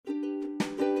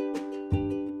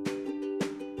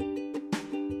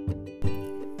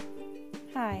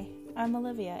I'm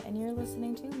Olivia, and you're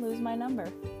listening to Lose My Number.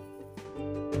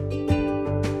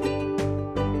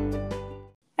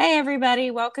 Hey everybody,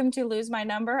 welcome to Lose My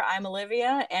Number. I'm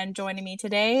Olivia, and joining me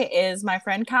today is my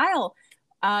friend Kyle.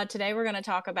 Today we're going to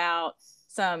talk about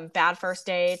some bad first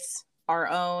dates, our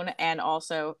own, and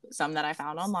also some that I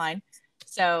found online.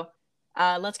 So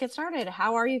let's get started.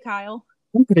 How are you, Kyle?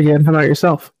 I'm pretty good. How about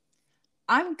yourself?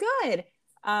 I'm good.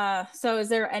 So is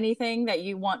there anything that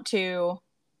you want to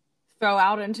throw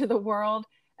out into the world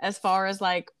as far as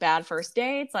like bad first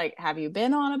dates? Like, have you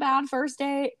been on a bad first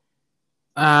date?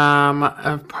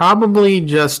 Probably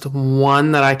just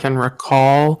one that I can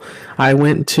recall. I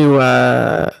went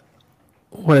to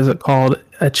what is it called?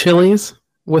 A Chili's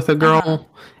with a Uh-huh. girl,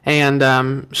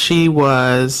 and she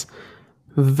was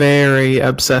very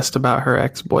obsessed about her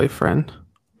ex-boyfriend.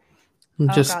 Oh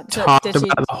Just God. So talked did about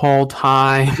she? it the whole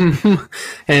time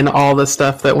and all the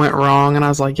stuff that went wrong. And I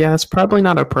was like, yeah, it's probably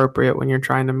not appropriate when you're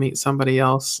trying to meet somebody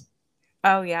else.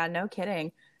 Oh yeah, no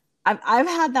kidding. I've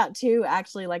had that too,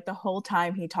 actually, like the whole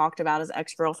time he talked about his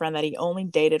ex-girlfriend that he only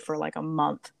dated for like a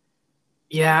month.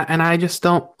 Yeah, and I just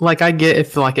don't like I get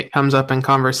if like it comes up in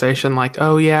conversation like,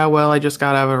 "Oh yeah, well, I just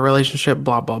got out of a relationship,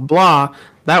 blah blah blah."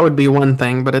 That would be one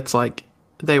thing, but it's like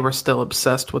they were still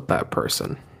obsessed with that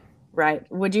person. Right.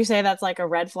 Would you say that's like a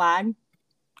red flag?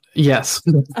 Yes.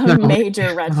 A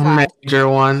major red A flag. major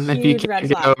one if you Huge red can't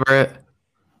get flag. over it.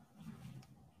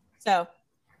 So,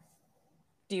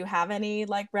 do you have any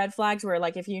like red flags where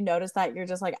like if you notice that you're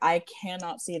just like, I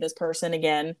cannot see this person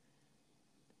again.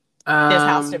 This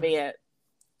has to Um be it.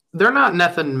 they're not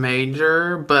nothing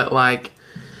major, but like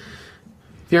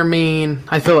if you're mean,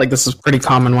 I feel like this is a pretty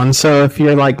common one. So if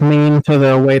you're like mean to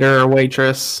the waiter or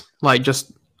waitress, like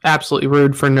just absolutely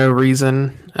rude for no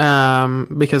reason,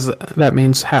 because that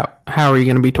means how are you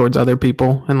going to be towards other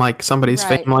people and like somebody's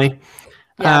Right. family?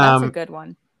 Yeah, that's a Um, good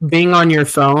one. being on your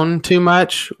phone too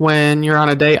much when you're on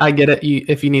a date, I get it.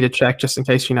 If you need to check just in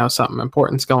case you know something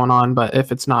important's going on, but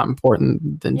if it's not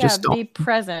important, then Yeah, just don't. be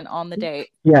present on the date.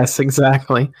 Yes,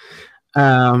 exactly.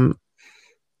 Um,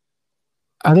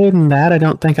 Other than that, I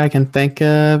don't think I can think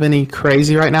of any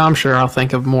crazy right now. I'm sure I'll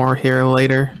think of more here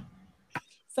later.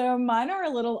 So mine are a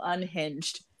little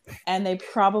unhinged and they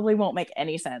probably won't make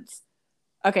any sense.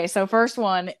 Okay, so first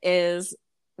one is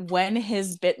when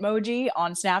his Bitmoji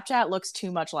on Snapchat looks too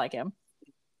much like him.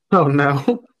 Oh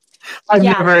no. I've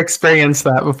Yeah, never experienced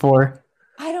that before.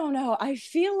 I don't know. I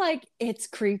feel like it's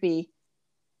creepy.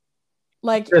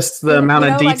 Like Just the when amount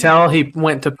of like detail he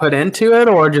went to put into it,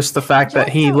 or just the fact that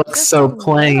he looks just a so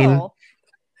plain. little,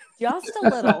 just a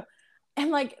little.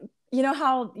 And like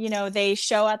how they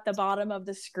show at the bottom of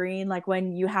the screen like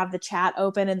when you have the chat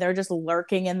open and they're just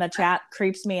lurking in the chat,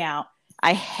 creeps me out.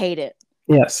 I hate it.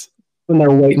 Yes. When they're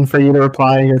waiting for you to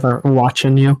reply, they're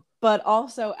watching you. But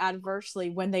also adversely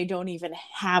when they don't even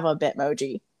have a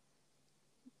Bitmoji.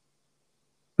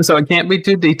 So it can't be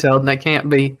too detailed and it can't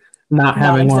be not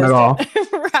having one at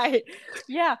Non-existent. all. Right.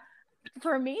 Yeah.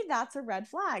 For me, that's a red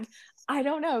flag. I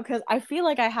don't know, because I feel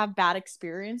like I have bad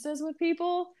experiences with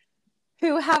people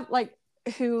who have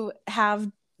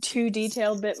too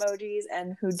detailed Bitmojis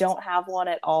and who don't have one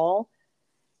at all.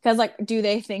 Because like, do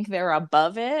they think they're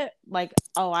above it? Like,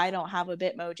 oh, I don't have a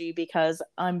Bitmoji because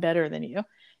I'm better than you,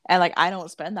 and like I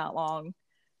don't spend that long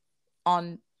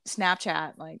on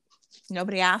Snapchat. Like,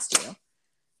 nobody asked you.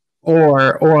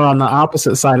 Or on the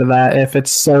opposite side of that, if it's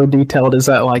so detailed, is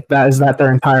that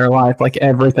their entire life? Like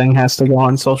everything has to go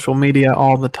on social media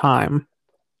all the time.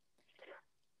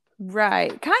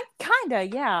 Right. Kinda,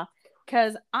 yeah.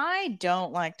 Because I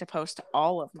don't like to post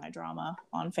all of my drama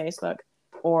on Facebook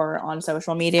or on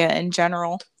social media in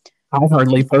general. I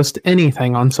hardly post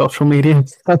anything on social media.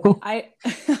 So. I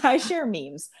I share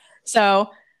memes. So,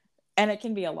 and it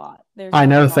can be a lot. There's I just a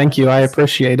know, lot thank of you. I memes.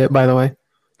 appreciate it, by the way.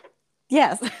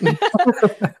 Yes.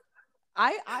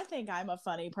 I think I'm a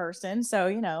funny person,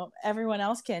 so everyone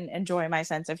else can enjoy my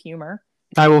sense of humor.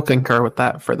 I will concur with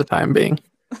that for the time being.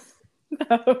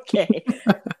 Okay.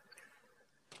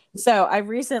 So I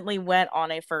recently went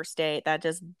on a first date that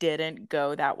just didn't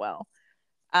go that well.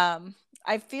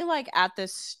 I feel like at the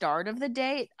start of the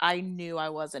date, I knew I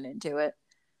wasn't into it.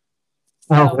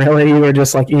 Oh, So really? You were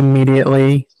just like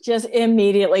immediately. just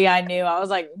immediately I knew. I was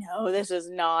like, no, this is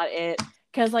not it.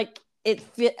 Because like it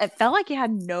felt like it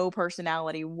had no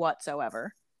personality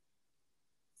whatsoever.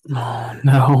 Oh,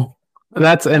 no.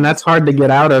 That's And hard to get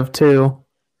out of too.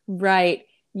 right.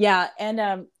 Yeah.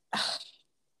 And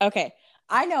okay.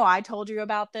 I know I told you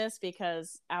about this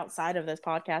because outside of this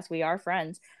podcast, we are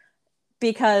friends.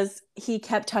 Because he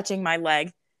kept touching my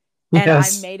leg. And I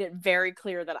Yes. made it very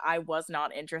clear that I was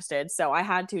not interested. So I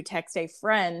had to text a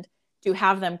friend to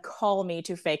have them call me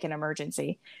to fake an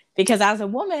emergency. Because as a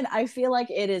woman, I feel like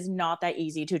it is not that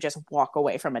easy to just walk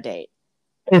away from a date.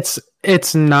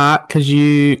 It's not, because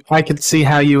I could see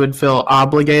how you would feel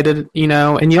obligated,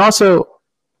 and you also,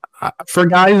 for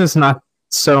guys, it's not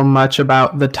so much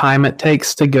about the time it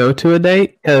takes to go to a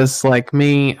date, because like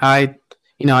me, I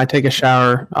take a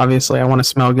shower. Obviously, I want to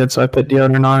smell good, so I put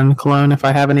deodorant on and cologne if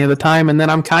I have any of the time, and then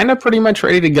I'm kind of pretty much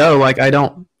ready to go. Like I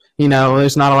don't,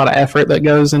 there's not a lot of effort that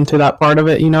goes into that part of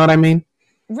it. You know what I mean?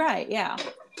 Right. Yeah.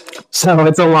 So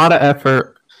it's a lot of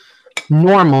effort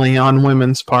normally on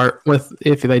women's part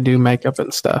if they do makeup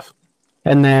and stuff,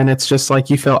 and then it's just like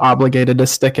you feel obligated to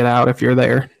stick it out if you're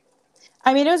there.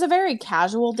 I mean, it was a very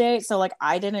casual date, so like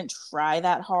I didn't try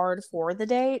that hard for the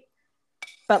date,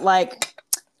 but like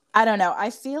I don't know. I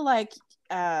feel like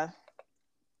as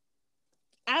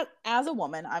a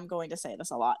woman, I'm going to say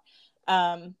this a lot.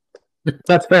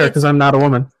 That's fair, because I'm not a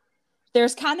woman.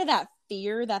 There's kind of that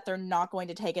fear that they're not going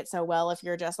to take it so well if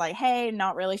you're just like, hey,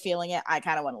 not really feeling it. I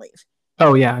kind of want to leave.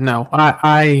 Oh yeah, no.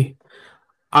 I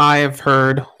have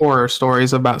heard horror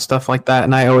stories about stuff like that,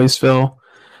 and I always feel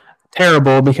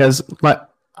terrible because,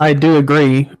 but I do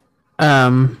agree.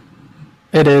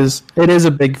 It is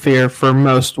a big fear for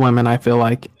most women, I feel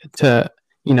like, to,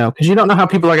 because you don't know how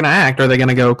people are going to act. Are they going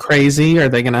to go crazy? Are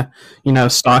they going to,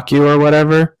 stalk you or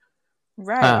whatever?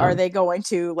 Right. Are they going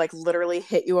to like literally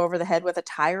hit you over the head with a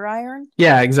tire iron?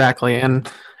 Yeah, exactly. And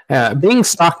being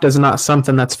stalked is not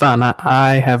something that's fun.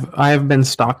 I have been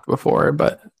stalked before,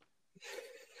 but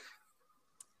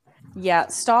yeah,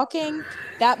 stalking,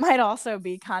 that might also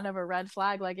be kind of a red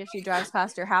flag. Like if she drives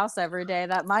past your house every day,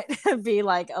 that might be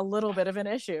like a little bit of an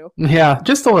issue. Yeah,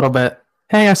 just a little bit.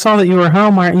 Hey, I saw that you were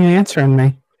home. Why aren't you answering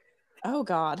me? Oh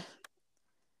God,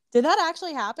 did that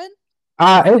actually happen?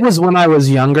 It was when I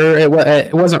was younger. It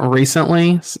wasn't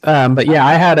recently, but yeah,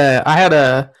 I had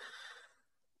a.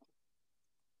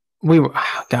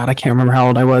 God, I can't remember how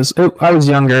old I was. I was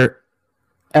younger.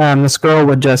 This girl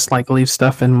would just like leave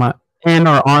stuff in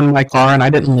or on my car, and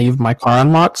I didn't leave my car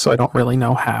unlocked, so I don't really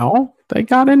know how they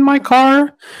got in my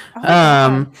car.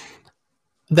 Oh,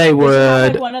 they would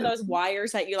have, like, one of those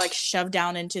wires that you like shove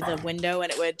down into the window, and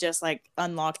it would just like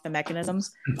unlock the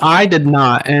mechanisms. I did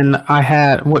not, and I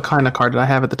had, what kind of car did I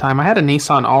have at the time? I had a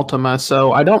Nissan Altima,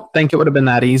 so I don't think it would have been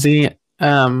that easy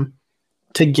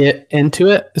to get into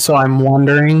it. So I'm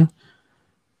wondering.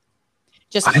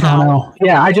 I don't know.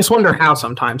 Yeah, I just wonder how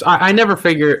sometimes. I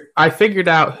figured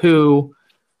out who.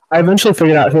 I eventually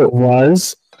figured out who it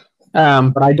was,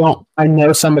 but I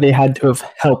know somebody had to have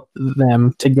helped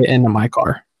them to get into my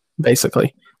car,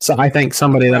 basically. So I think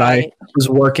somebody that I was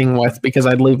working with, because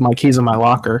I'd leave my keys in my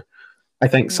locker, I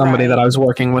think somebody that I was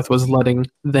working with was letting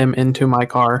them into my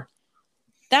car.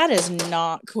 That is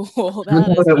not cool.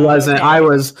 It wasn't.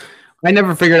 Okay. I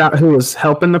never figured out who was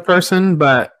helping the person,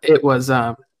 but it was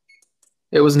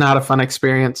not a fun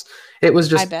experience. It was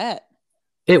just, I bet.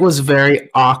 It was very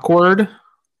awkward.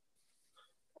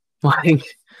 Like,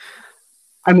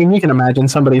 I mean, you can imagine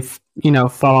somebody,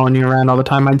 following you around all the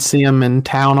time. I'd see them in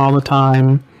town all the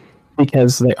time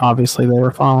because they were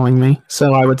following me.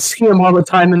 So I would see them all the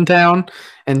time in town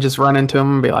and just run into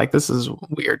them and be like, this is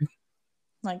weird.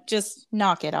 Like, just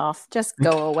knock it off. Just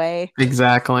go away.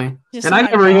 Exactly. And I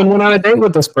never even went on a date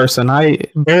with this person. I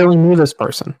barely knew this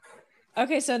person.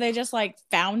 Okay, so they just like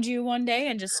found you one day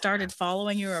and just started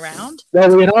following you around?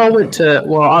 Well, we all went to,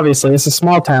 obviously it's a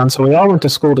small town, so we all went to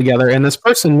school together, and this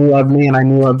person knew of me and I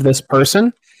knew of this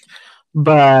person,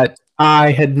 but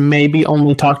I had maybe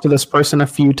only talked to this person a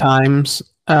few times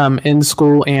in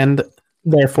school and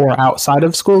therefore outside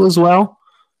of school as well.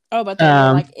 Oh, but they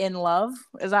were like in love?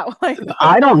 Is that why?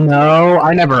 I don't know.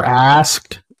 I never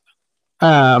asked.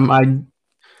 I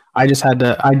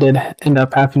did end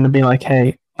up having to be like,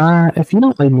 hey, if you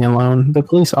don't leave me alone, the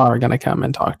police are going to come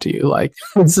and talk to you. Like,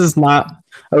 this is not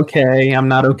okay. I'm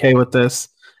not okay with this.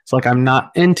 It's like, I'm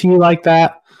not into you like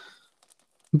that.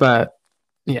 But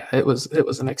yeah, it was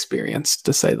an experience,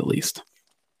 to say the least.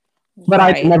 But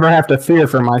I never have to fear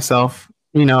for myself.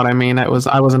 You know what I mean? I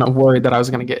wasn't worried that I was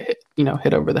going to get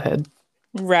hit over the head.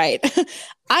 Right.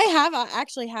 I have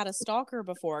actually had a stalker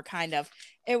before, kind of.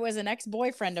 It was an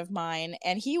ex-boyfriend of mine,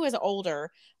 and he was older.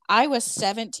 I was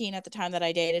 17 at the time that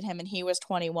I dated him, and he was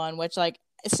 21, which, like,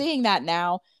 seeing that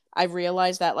now, I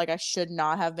realized that, like, I should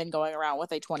not have been going around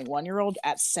with a 21-year-old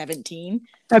at 17.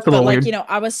 That's a little weird.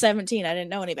 I was 17. I didn't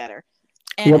know any better.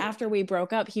 And after we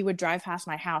broke up, he would drive past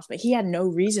my house, but he had no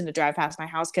reason to drive past my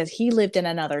house because he lived in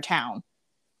another town.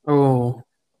 Oh,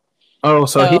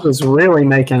 so he was really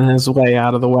making his way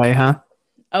out of the way, huh?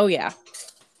 Oh, yeah.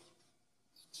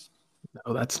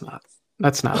 No, that's not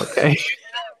okay.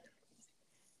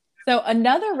 So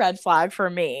another red flag for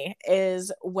me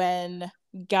is when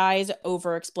guys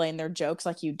over explain their jokes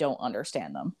like you don't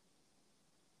understand them.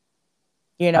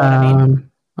 You know what I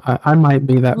mean? I might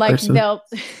be that Like person. they'll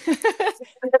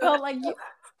well, like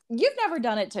you've never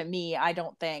done it to me, I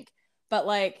don't think. But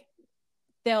like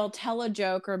they'll tell a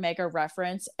joke or make a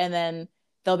reference and then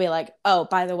they'll be like, "Oh,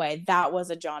 by the way, that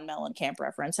was a John Mellencamp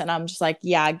reference." And I'm just like,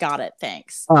 "Yeah, I got it.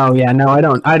 Thanks." Oh yeah, no, I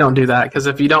don't do that because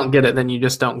if you don't get it, then you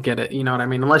just don't get it. You know what I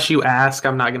mean? Unless you ask,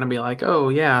 I'm not gonna be like, oh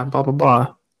yeah, blah blah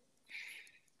blah.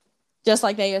 Just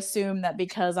like they assume that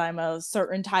because I'm a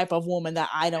certain type of woman that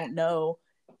I don't know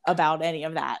about any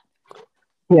of that.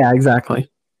 Yeah, exactly.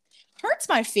 Hurts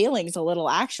my feelings a little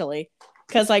actually,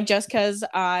 because like just because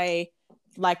I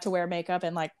like to wear makeup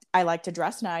and like I like to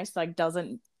dress nice, like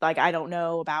doesn't like I don't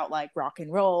know about like rock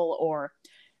and roll or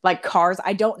like cars.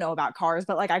 I don't know about cars,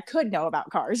 but like I could know about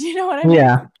cars. You know what I mean?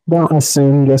 Yeah, don't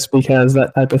assume just because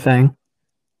that type of thing.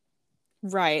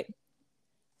 Right.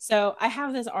 So I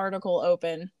have this article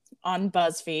open on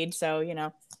BuzzFeed. So, you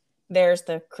know, there's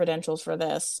the credentials for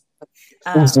this.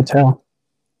 Things to tell.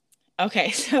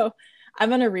 Okay, so I'm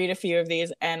going to read a few of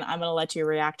these and I'm going to let you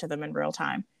react to them in real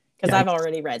time because I've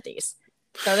already read these.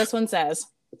 So this one says,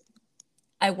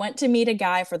 I went to meet a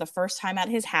guy for the first time at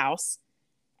his house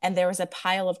and there was a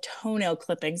pile of toenail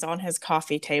clippings on his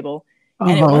coffee table.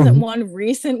 And it wasn't one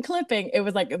recent clipping, it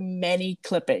was like many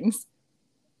clippings.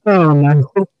 Oh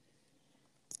no.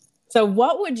 So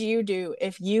what would you do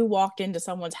if you walked into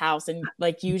someone's house and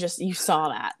like you saw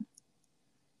that?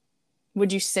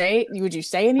 Would you say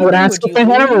anything? I would ask if they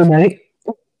had a roommate.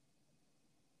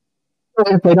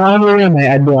 If they don't have a roommate,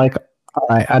 I'd be like, all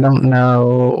right, I don't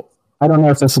know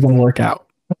if this is gonna work out.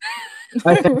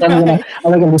 I think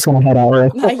I'm just gonna head out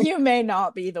right now. You may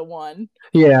not be the one.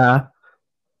 Yeah.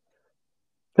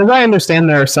 Because I understand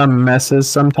there are some messes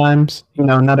sometimes. You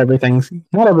know, not everything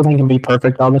can be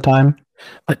perfect all the time.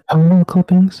 But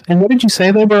clippings. And what did you say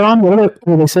they were on? Were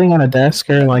they sitting on a desk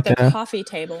or like the coffee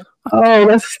table? Oh,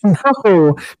 that's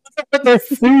no. They're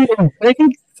food and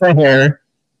things there.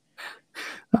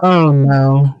 Oh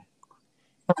no.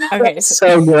 Okay, that's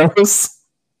so gross.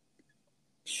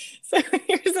 So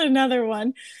here's another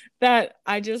one that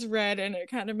I just read and it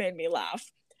kind of made me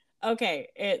laugh. Okay,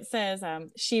 it says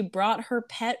she brought her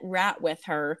pet rat with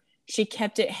her. She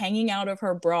kept it hanging out of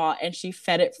her bra and she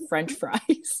fed it French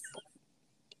fries.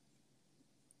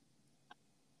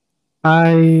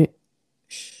 I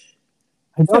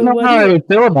don't know how I would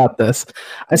feel about this.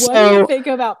 What do you think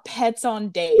about pets on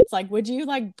dates? Like, would you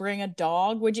like bring a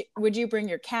dog? Would you bring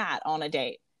your cat on a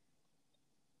date?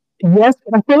 Yes,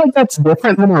 but I feel like that's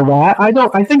different than a rat.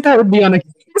 I think that would be on a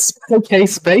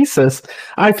case basis.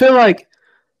 I feel like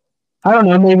I don't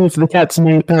know, maybe if the cat's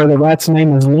name or the rat's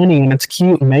name is Lenny and it's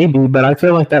cute, maybe, but I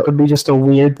feel like that would be just a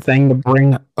weird thing to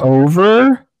bring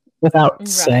over without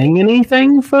saying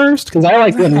anything first. Because I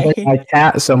like wouldn't bring my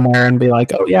cat somewhere and be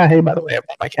like, "Oh yeah, hey, by the way, I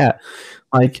brought my cat."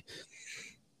 Like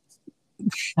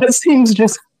that seems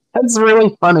that's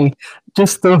really funny.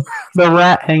 Just the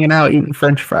rat hanging out eating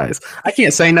French fries. I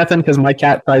can't say nothing because my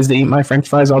cat tries to eat my French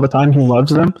fries all the time. He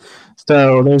loves them.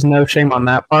 So there's no shame on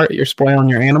that part. You're spoiling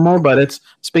your animal, but it's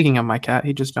speaking of my cat,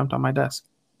 he just jumped on my desk.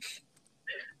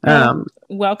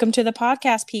 Welcome to the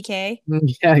podcast, PK.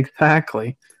 Yeah,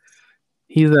 exactly.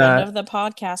 He's end of the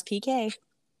podcast, PK.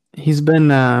 He's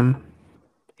been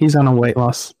he's on a weight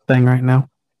loss thing right now.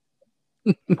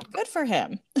 Good for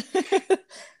him.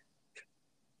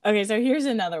 Okay, so here's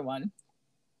another one.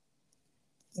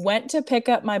 Went to pick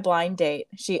up my blind date.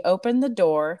 She opened the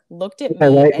door, looked at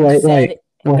me, and said,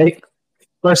 Wait.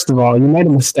 First of all, you made a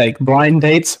mistake. Blind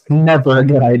dates, never a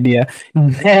good idea.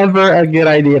 Never a good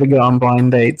idea to go on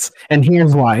blind dates. And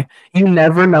here's why. You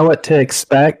never know what to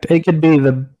expect. It could be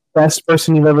the best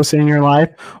person you've ever seen in your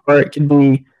life, or it could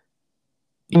be,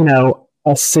 you know,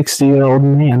 a 60-year-old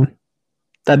man.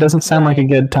 That doesn't sound like a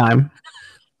good time.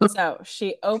 So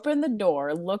she opened the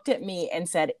door, looked at me, and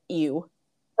said, "Ew."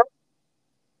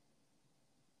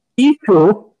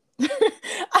 Ew.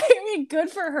 I mean,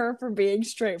 good for her for being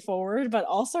straightforward, but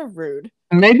also rude.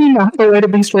 Maybe not the way to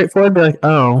be straightforward. Be like,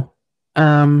 "Oh,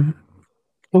 can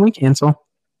we cancel?"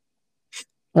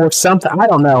 Or something. I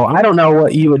don't know. I don't know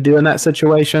what you would do in that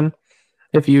situation.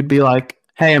 If you'd be like,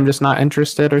 "Hey, I'm just not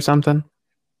interested," or something.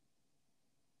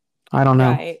 I don't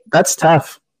know. Right. That's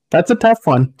tough. That's a tough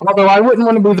one. Although I wouldn't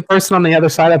want to be the person on the other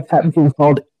side of that being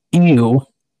called ew.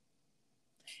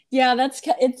 Yeah,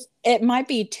 it might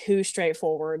be too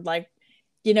straightforward. Like,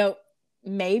 you know,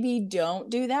 maybe don't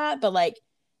do that, but like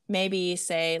maybe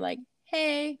say like,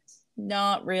 "Hey,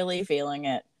 not really feeling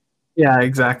it." Yeah,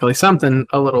 exactly. Something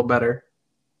a little better.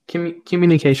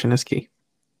 Communication is key.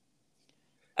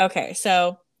 Okay,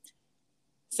 so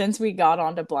since we got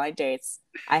onto blind dates,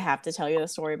 I have to tell you the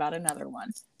story about another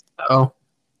one. Oh,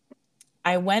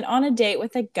 I went on a date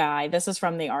with a guy, this is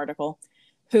from the article,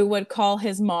 who would call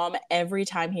his mom every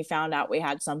time he found out we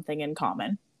had something in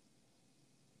common.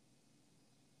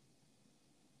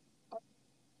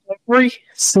 every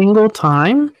single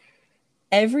time?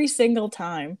 Every single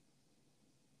time.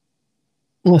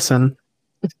 Listen,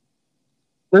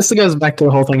 this goes back to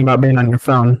the whole thing about being on your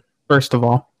phone, first of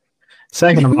all.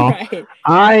 Second of all, Right.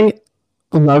 I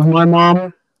love my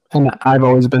mom, and I've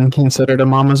always been considered a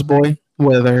mama's boy.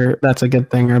 Whether that's a good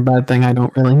thing or a bad thing, I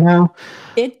don't really know.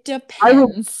 It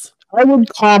depends. I would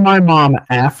call my mom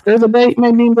after the date,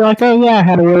 maybe, and be like, "Oh yeah, I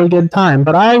had a really good time,"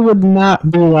 but I would not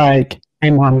be like,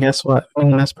 "Hey mom, guess what? Me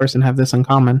and this person have this in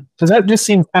common," because that just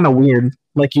seems kind of weird.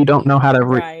 Like you don't know how to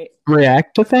Right.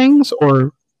 react to things,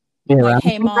 or be Like, around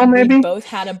hey people, mom, maybe. we both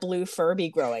had a blue Furby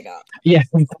growing up. Yeah,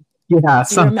 yeah,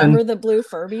 You remember the blue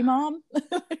Furby, mom?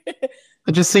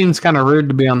 It just seems kind of rude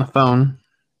to be on the phone.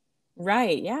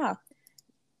 Right, yeah.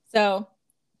 So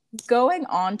going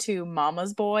on to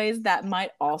mama's boys, that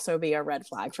might also be a red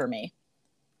flag for me.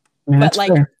 I mean, But that's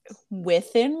like fair.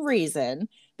 within reason,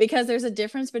 because there's a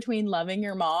difference between loving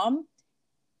your mom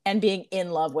and being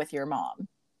in love with your mom.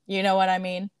 You know what I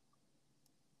mean?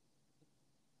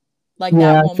 Like Yeah,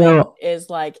 that I woman feel is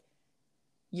like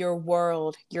your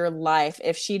world, your life.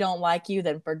 If she don't like you,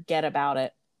 then forget about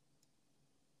it.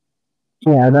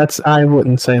 yeah. I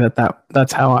wouldn't say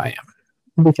that's how I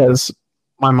am because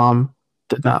my mom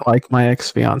did not like my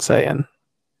ex fiance, and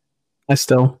I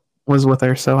still was with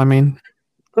her. So I mean,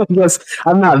 I guess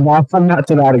I'm not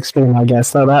to that extreme. I guess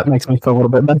so that makes me feel a little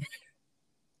bit better.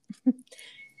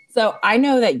 So I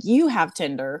know that you have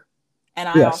Tinder and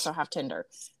I Yes. also have Tinder.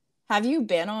 Have you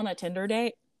been on a Tinder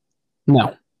date?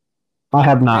 No, I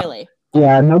have not. Really?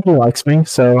 Yeah, nobody likes me,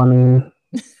 so I mean,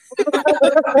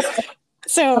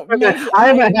 So maybe I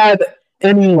haven't had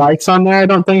any likes on there. I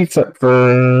don't think, except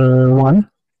for one.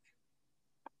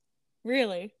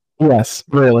 Really? Yes,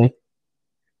 really.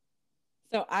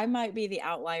 So I might be the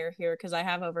outlier here because I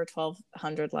have over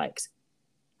 1,200 likes.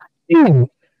 Hmm.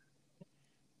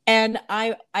 And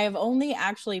I have only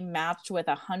actually matched with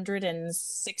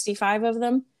 165 of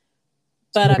them,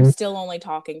 but I'm still only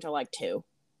talking to like 2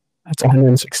 That's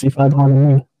 165 more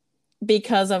than me.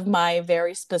 because of my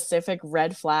very specific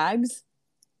red flags.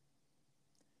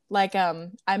 Like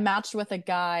I matched with a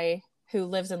guy who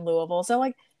lives in Louisville. So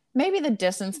like maybe the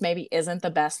distance maybe isn't the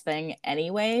best thing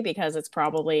anyway because it's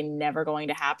probably never going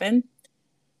to happen.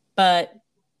 But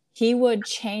he would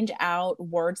change out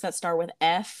words that start with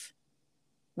F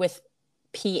with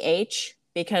PH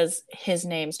because his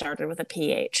name started with a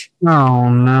PH. Oh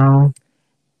no.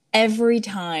 Every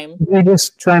time. Are they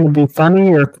just trying to be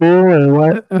funny or cool or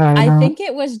what? I think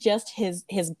it was just his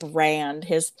brand,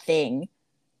 his thing.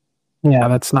 Yeah,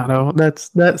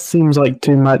 that seems like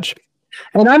too much.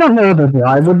 And I don't know the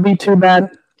drive would be too bad.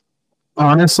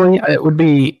 Honestly, it would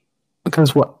be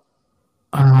because what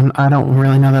I don't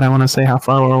really know that I want to say how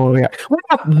far we are. We're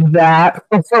not that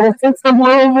far from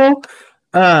Louisville.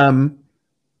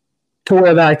 To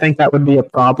where that I think that would be a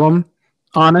problem,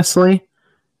 honestly.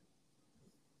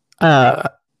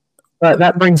 But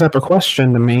that brings up a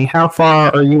question to me. How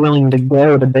far are you willing to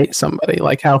go to date somebody?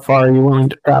 Like, how far are you willing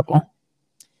to travel?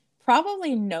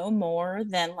 Probably no more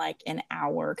than like an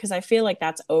hour because I feel like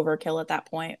that's overkill at that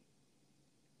point.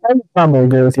 I would probably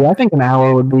agree with you. I think an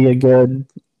hour would be a good.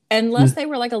 Unless they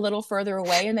were like a little further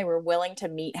away and they were willing to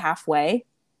meet halfway.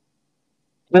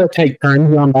 It'll take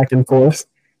turns going back and forth.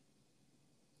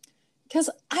 Because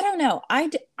I don't know. I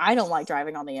don't like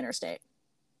driving on the interstate.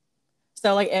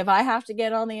 So like if I have to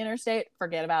get on the interstate,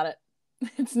 forget about it.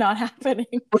 It's not happening.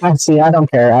 I see. I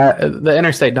don't care. The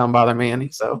interstate don't bother me any,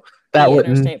 so that the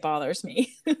wouldn't. Interstate bothers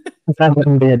me. That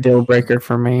wouldn't be a deal breaker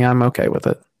for me. I'm okay with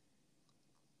it.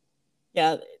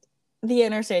 Yeah, the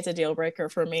interstate's a deal breaker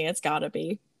for me. It's got to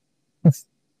be.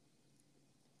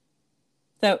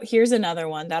 So here's another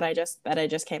one that I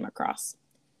just came across.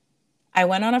 I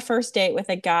went on a first date with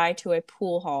a guy to a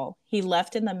pool hall. He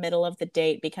left in the middle of the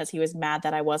date because he was mad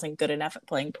that I wasn't good enough at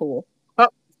playing pool.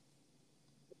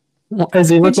 Well, is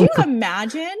he Could looking you for,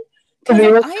 imagine? is Because he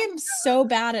like, look- I am so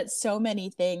bad at so many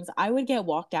things. I would get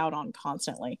walked out on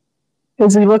constantly.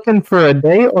 is he looking for a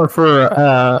date or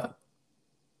for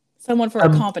Someone for a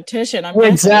competition. I'm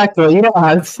guessing. exactly?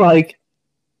 Yeah, it's like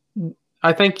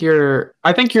I think you're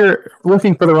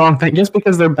looking for the wrong thing. Just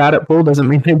because they're bad at pool doesn't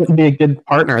mean they wouldn't be a good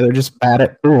partner. They're just bad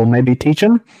at pool. Maybe teach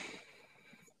them.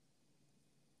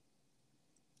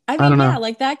 I I mean, don't yeah, know.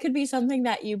 like that could be something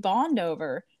that you bond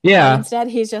over. But Yeah. instead,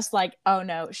 he's just like, oh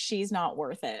no, she's not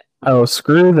worth it. Oh,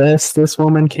 screw this. This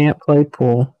woman can't play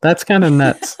pool. That's kind of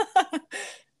nuts.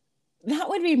 That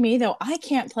would be me, though. I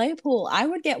can't play pool. I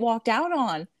would get walked out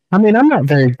on. I mean, I'm not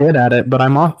very good at it, but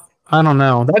I'm off. I don't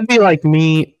know. That'd be like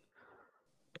me.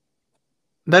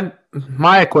 That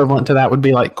my equivalent to that would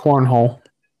be like cornhole.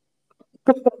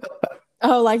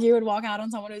 Oh, like you would walk out on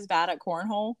someone who's bad at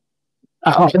cornhole?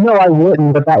 No, I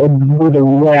wouldn't, but that would be the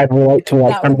way I'd relate to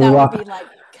like somebody. That would be like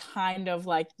kind of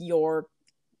like your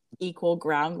equal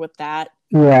ground with that.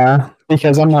 Yeah,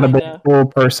 because I'm not a big Kinda. pool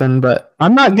person, but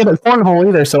I'm not good at cornhole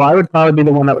either. So I would probably be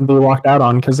the one that would be walked out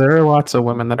on because there are lots of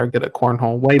women that are good at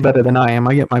cornhole, way better than I am.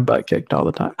 I get my butt kicked all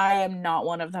the time. I am not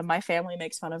one of them. My family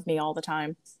makes fun of me all the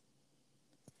time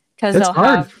because It's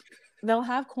hard. they'll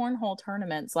have cornhole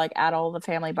tournaments like at all the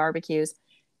family barbecues,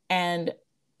 and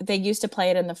they used to play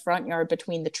it in the front yard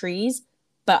between the trees,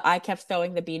 but I kept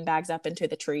throwing the bean bags up into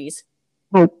the trees.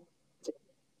 Oh,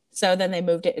 So then they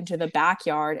moved it into the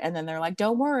backyard, and then they're like,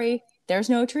 "Don't worry, there's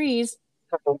no trees."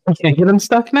 I can't get them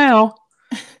stuck now.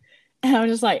 And I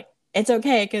was just like, "It's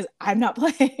okay because I'm not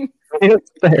playing."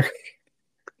 It's there.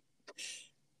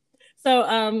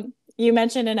 So you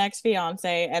mentioned an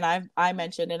ex-fiance, and I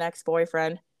mentioned an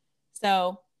ex-boyfriend.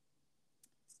 So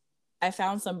I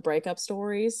found some breakup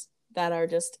stories that are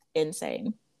just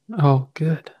insane. Oh,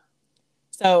 good.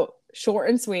 So short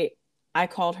and sweet, I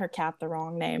called her cat the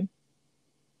wrong name.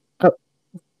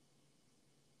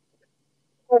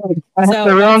 I So have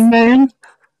the wrong name.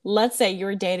 let's say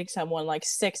you're dating someone like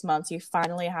 6 months, you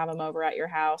finally have them over at your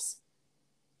house,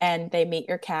 and they meet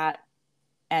your cat,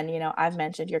 and I've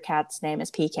mentioned your cat's name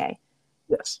is PK.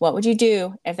 Yes. What would you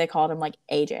do if they called him like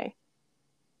AJ?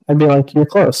 I'd be like, you're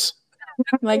close.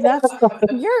 Like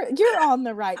you're on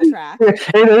the right track.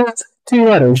 It is 2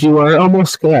 letters. You are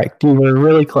almost correct. You were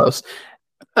really close.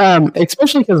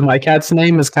 Especially because my cat's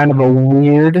name is kind of a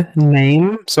weird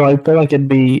name, so I feel like it'd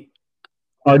be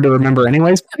hard to remember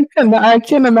anyways. I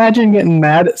can imagine getting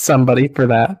mad at somebody for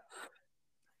that.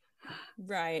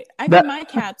 Right. I mean, my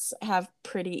cats have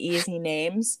pretty easy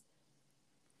names.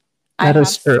 I That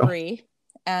is have true. 3,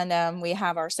 and we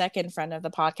have our second friend of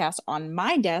the podcast on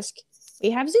my desk.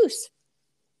 We have Zeus.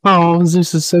 Oh,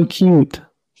 Zeus is so cute.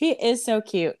 He is so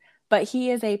cute, but he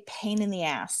is a pain in the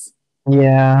ass.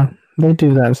 Yeah, they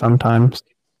do that sometimes.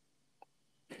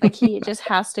 Like he just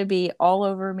has to be all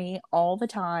over me all the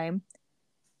time.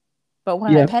 But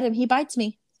when I pet him, he bites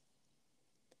me.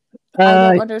 I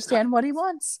don't understand what he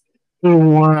wants. He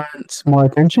wants more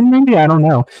attention, maybe? I don't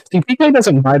know. See, PK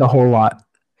doesn't bite a whole lot.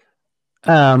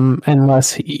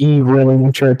 Unless he really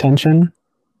wants your attention.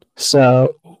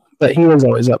 So, but he was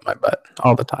always up my butt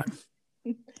all the time.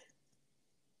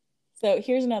 So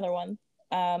here's another one.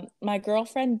 My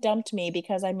girlfriend dumped me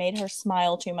because I made her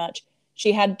smile too much.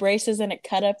 She had braces and it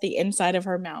cut up the inside of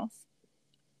her mouth.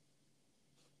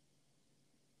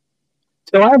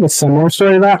 So I have a similar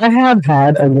story to that. I have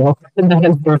had a girlfriend that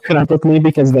has broken up with me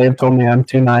because they have told me I'm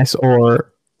too nice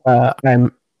or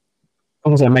I'm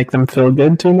I make them feel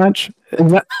good too much.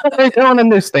 I don't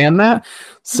understand that.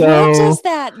 So what does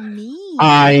that mean?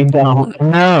 I don't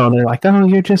know. They're like, "Oh,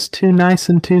 you're just too nice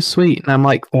and too sweet," and I'm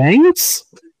like, "Thanks."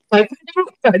 Like,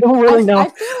 I don't really know.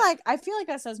 I feel like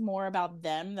that says more about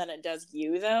them than it does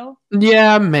you, though.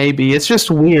 Yeah, maybe it's just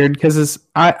weird because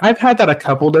I've had that a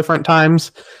couple different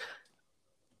times.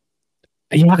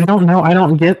 Yeah, I don't know.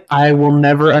 I will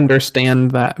never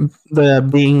understand that the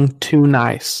being too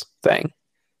nice thing.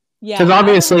 Yeah, because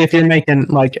obviously, if you're making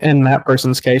like in that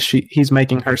person's case, he's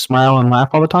making her smile and laugh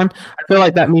all the time. I feel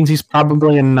like that means he's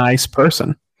probably a nice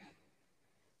person.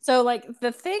 So, like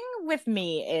the thing with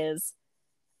me is,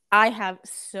 I have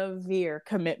severe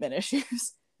commitment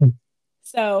issues.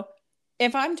 So,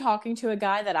 if I'm talking to a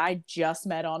guy that I just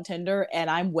met on Tinder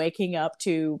and I'm waking up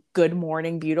to "Good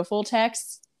morning, beautiful"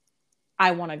 texts,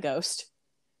 I want to ghost.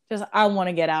 Just I want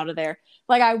to get out of there.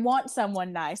 Like I want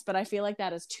someone nice, but I feel like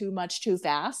that is too much too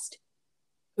fast.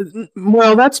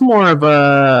 Well, that's more of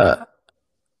a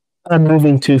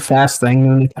moving too fast thing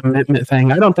than a commitment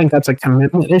thing. I don't think that's a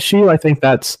commitment issue. I think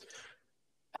that's,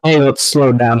 hey, let's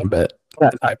slow down a bit.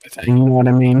 That type of thing. You know what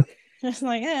I mean? It's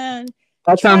like,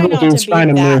 that sounds like he's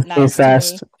trying to move too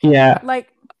fast. Yeah. Like,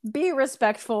 be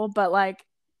respectful, but like,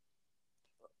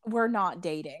 we're not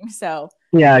dating, so.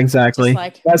 Yeah, exactly.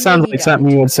 Like, that sounds like something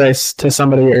you would say to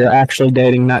somebody you're actually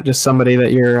dating, not just somebody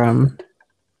that you're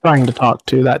trying to talk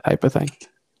to, that type of thing.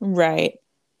 Right.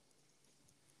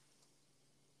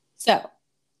 So,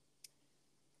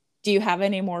 do you have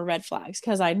any more red flags?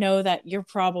 Because I know that you're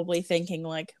probably thinking,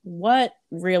 like, what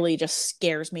really just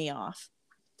scares me off?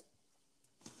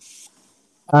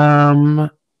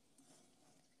 Um,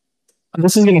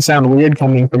 this is going to sound weird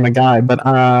coming from a guy, but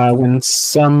when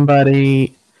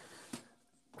somebody,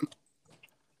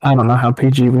 I don't know how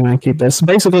PG we want to keep this.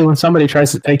 Basically, when somebody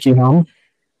tries to take you home.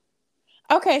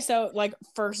 Okay, so like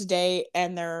first date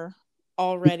and they're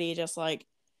already just like,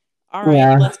 all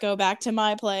right, let's go back to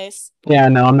my place. Yeah,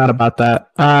 no, I'm not about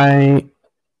that.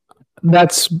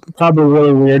 That's probably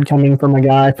really weird coming from a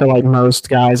guy. I feel like most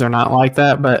guys are not like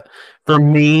that, but for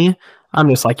me, I'm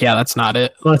just like, yeah, that's not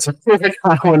it. We're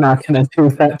not going to do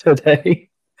that today.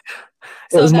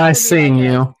 It was nice seeing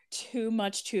you. Too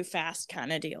much, too fast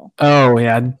kind of deal. Oh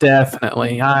yeah,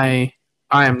 definitely. I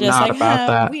am just not like, about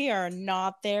that. We are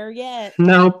not there yet.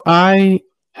 Nope.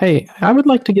 Hey, I would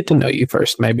like to get to know you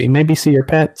first. Maybe see your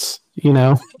pets. You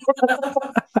know.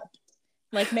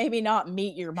 Like maybe not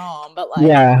meet your mom, but like.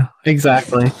 Yeah,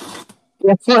 exactly.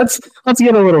 Let's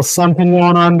get a little something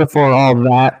going on before all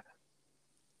that.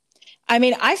 I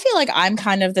mean, I feel like I'm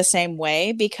kind of the same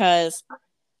way because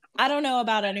I don't know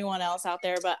about anyone else out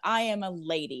there, but I am a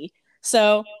lady.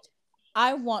 So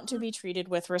I want to be treated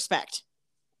with respect.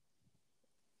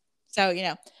 So, you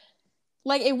know,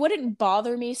 like it wouldn't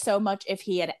bother me so much if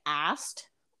he had asked.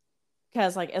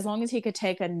 Because like as long as he could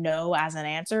take a no as an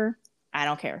answer, I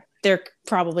don't care. There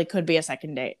probably could be a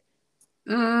second date.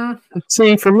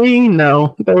 See, for me,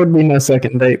 no, there would be no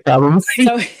second date probably.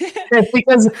 So,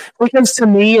 because to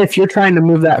me, if you're trying to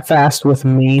move that fast with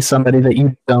me, somebody that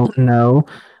you don't know,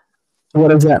 what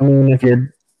does that mean? If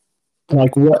you're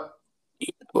like what,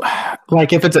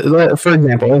 like if it's for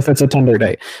example, if it's a Tinder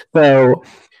date, so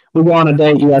we go on a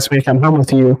date, you ask me to come home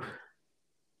with you,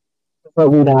 but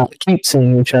we don't keep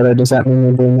seeing each other. Does that mean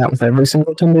you're doing that with every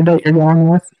single Tinder date you're going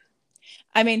with?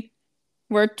 I mean,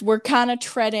 we're kind of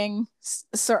treading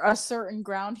a certain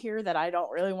ground here that I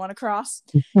don't really want to cross.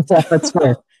 That's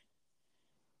fair.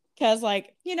 Because,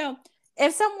 like, you know,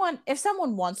 if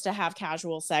someone wants to have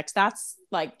casual sex, that's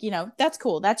like, you know, that's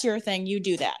cool. That's your thing. You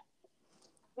do that.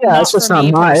 Yeah, it's just not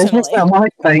my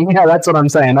thing. Yeah, that's what I'm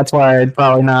saying. That's why I'd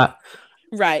probably not.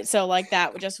 Right. So, like,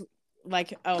 that would just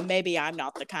like, oh, maybe I'm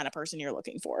not the kind of person you're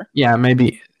looking for. Yeah,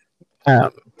 maybe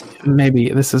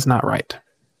this is not right.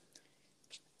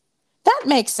 That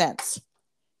makes sense.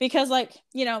 Because, like,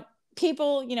 you know,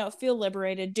 people, you know, feel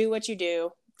liberated. Do what you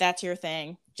do. That's your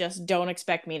thing. Just don't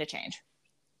expect me to change.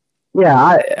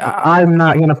 Yeah, I'm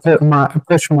not going to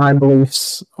push my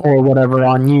beliefs or whatever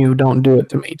on you. Don't do it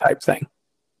to me type thing.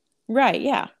 Right,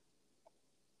 yeah.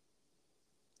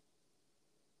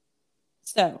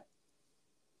 So,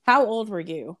 how old were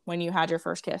you when you had your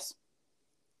first kiss?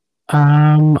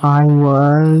 I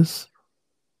was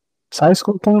high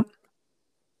school count.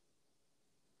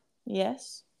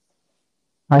 Yes.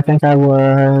 I think I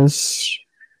was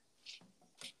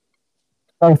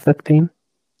 15.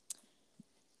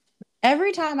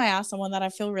 Every time I ask someone that, I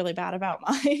feel really bad about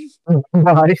mine.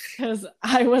 Why? Because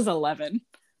I was 11.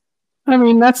 I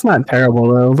mean, that's not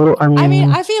terrible though. I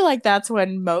mean, I feel like that's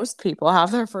when most people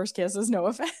have their first kisses. No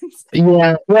offense.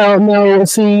 Yeah. Well, no.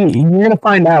 See, you're gonna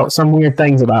find out some weird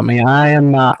things about me. I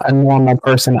am not a normal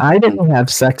person. I didn't have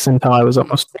sex until I was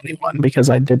almost 21 because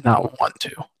I did not want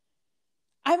to.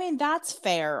 I mean, that's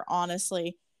fair,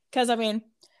 honestly. Because, I mean,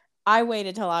 I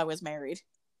waited till I was married.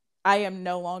 I am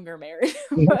no longer married.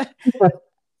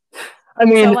 I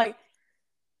mean, so, like,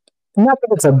 not that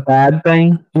it's a bad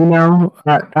thing, you know.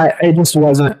 It just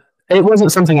wasn't. It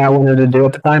wasn't something I wanted to do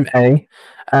at the time.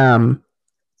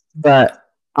 But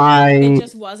it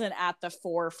just wasn't at the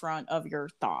forefront of your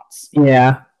thoughts.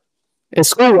 Yeah.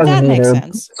 School wasn't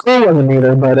either. School wasn't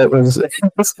either, but it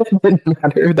didn't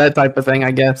matter, that type of thing,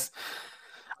 I guess.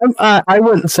 I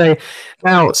wouldn't say.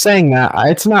 Now, saying that,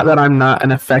 it's not that I'm not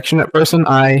an affectionate person.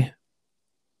 I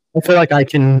feel like I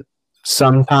can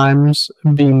sometimes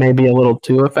be maybe a little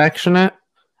too affectionate.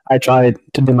 I try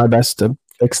to do my best to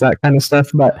fix that kind of stuff,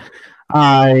 but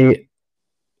I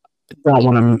don't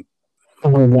want to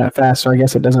move that fast, so I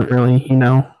guess it doesn't really, you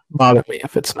know, bother me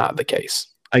if it's not the case,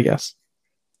 I guess.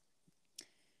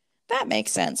 That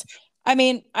makes sense. I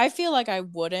mean, I feel like I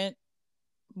wouldn't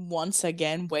once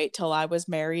again wait till I was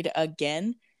married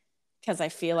again, because I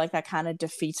feel like that kind of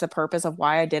defeats the purpose of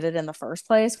why I did it in the first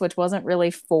place, which wasn't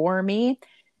really for me.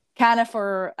 Kind of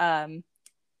for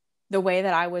the way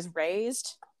that I was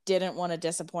raised. Didn't want to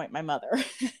disappoint my mother.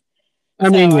 I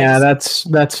mean, yeah,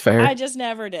 that's fair. I just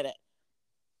never did it.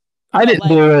 I didn't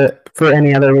do it for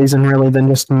any other reason really than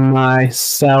just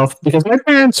myself, because my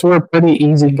parents were pretty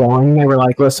easygoing. They were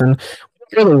like, listen,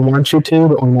 we really want you to,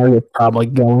 but we know you're probably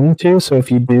going to, so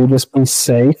if you do, just be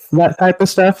safe, that type of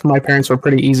stuff. My parents were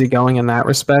pretty easygoing in that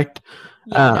respect.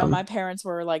 Yeah, no, my parents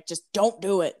were like, just don't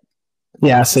do it.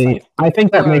 Yeah, see, I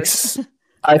think that makes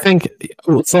I think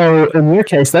so. In your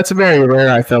case, that's very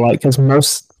rare. I feel like because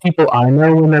most people I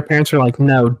know, when their parents are like,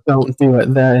 "No, don't do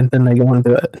it," then they go and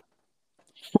do it.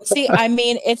 See, I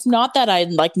mean, it's not that I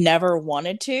like never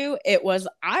wanted to. It was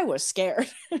I was scared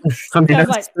I mean, because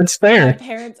like that's fair.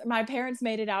 my parents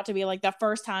made it out to be like the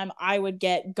first time I would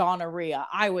get gonorrhea,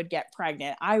 I would get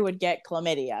pregnant, I would get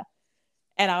chlamydia.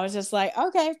 And I was just like,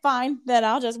 okay, fine, then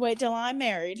I'll just wait till I'm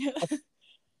married.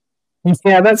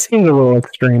 Yeah, that seems a little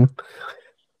extreme.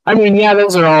 I mean, yeah,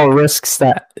 those are all risks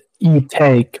that you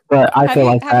take, but I feel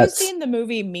like have you seen the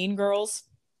movie Mean Girls?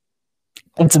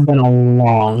 It's been a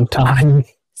long time.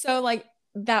 So like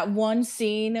that one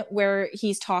scene where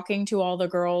he's talking to all the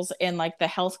girls in like the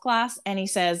health class and he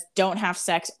says, "Don't have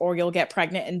sex or you'll get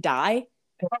pregnant and die."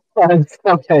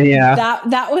 Okay, yeah.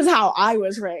 That was how I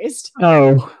was raised.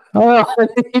 Oh.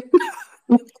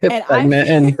 Get pregnant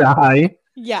and die.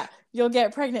 Yeah, you'll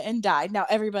get pregnant and die. Now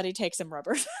everybody take some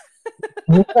rubbers.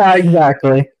 Yeah,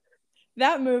 exactly.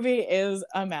 That movie is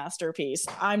a masterpiece.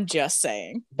 I'm just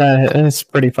saying. It's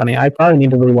pretty funny. I probably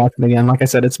need to rewatch it again. Like I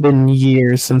said, it's been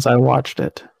years since I watched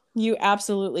it. You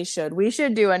absolutely should. We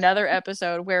should do another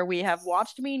episode where we have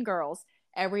watched Mean Girls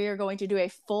and we are going to do a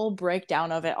full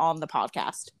breakdown of it on the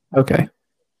podcast. Okay.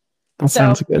 That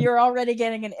sounds good. You're already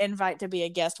getting an invite to be a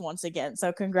guest once again.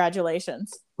 So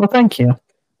congratulations. Well, thank you.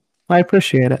 I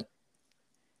appreciate it.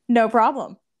 No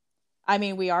problem. I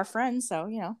mean, we are friends, so,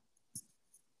 you know.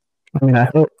 I mean, I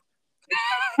hope.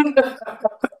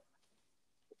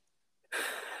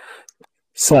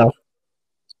 So.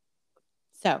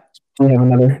 Do you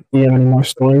have any more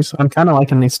stories? I'm kind of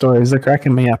liking these stories. They're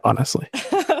cracking me up, honestly.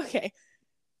 Okay.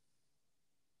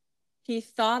 He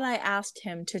thought I asked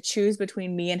him to choose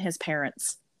between me and his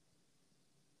parents.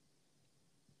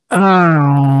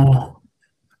 Oh,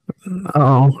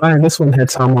 this one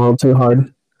hits home a little too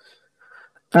hard.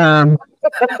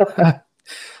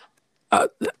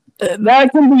 That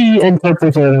can be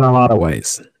interpreted in a lot of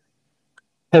ways.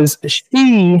 Because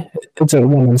it's a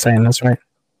woman saying this, right?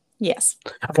 Yes.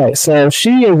 Okay, so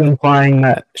she is implying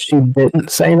that she didn't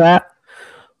say that,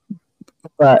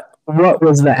 but what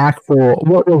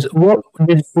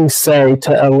did he say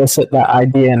to elicit that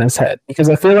idea in his head? Because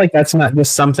I feel like that's not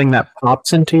just something that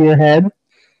pops into your head.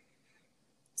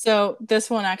 So this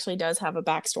one actually does have a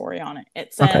backstory on it.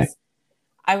 It says, okay.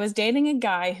 I was dating a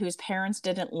guy whose parents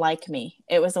didn't like me.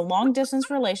 It was a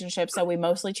long-distance relationship, so we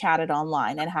mostly chatted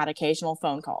online and had occasional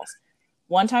phone calls.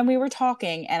 One time we were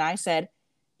talking, and I said,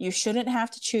 "You shouldn't have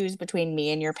to choose between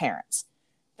me and your parents."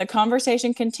 The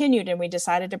conversation continued, and we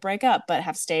decided to break up, but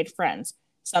have stayed friends.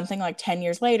 Something like 10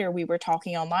 years later, we were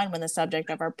talking online when the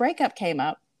subject of our breakup came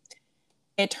up.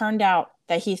 It turned out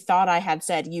that he thought I had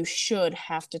said, "You should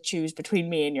have to choose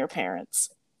between me and your parents."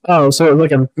 Oh, so it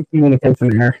was like a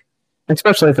communication error.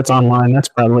 Especially if it's online, that's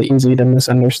probably easy to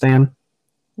misunderstand.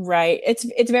 Right.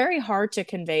 It's very hard to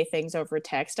convey things over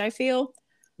text, I feel.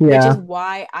 Yeah. Which is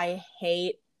why I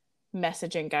hate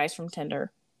messaging guys from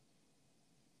Tinder.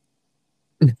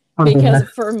 Because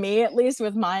for me, at least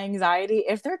with my anxiety,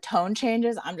 if their tone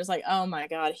changes, I'm just like, oh my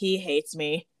God, he hates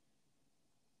me.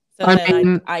 So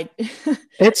I'm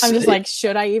just like,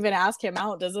 should I even ask him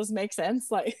out? Does this make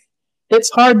sense? Like,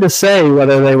 it's hard to say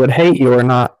whether they would hate you or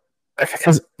not.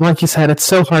 Because, like you said, it's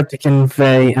so hard to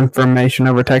convey information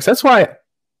over text. That's why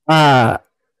I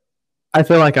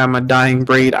feel like I'm a dying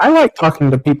breed. I like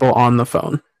talking to people on the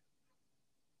phone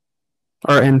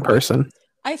or in person.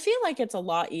 I feel like it's a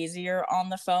lot easier on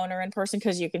the phone or in person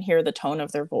because you can hear the tone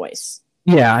of their voice.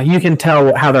 Yeah, you can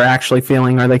tell how they're actually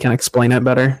feeling or they can explain it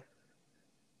better.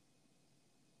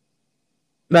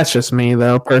 That's just me,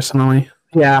 though, personally.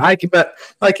 Yeah, but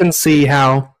I can see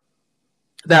how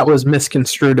that was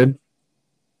misconstrued.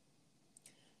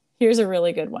 Here's a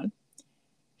really good one.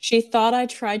 She thought I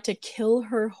tried to kill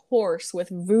her horse with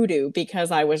voodoo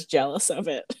because I was jealous of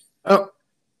it. Oh.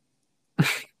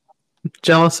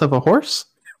 Jealous of a horse?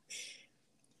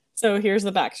 So here's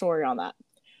the backstory on that.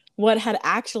 What had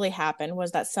actually happened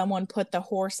was that someone put the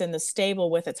horse in the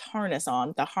stable with its harness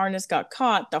on. The harness got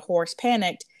caught, the horse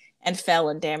panicked, and fell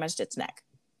and damaged its neck.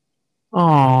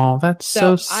 Oh, that's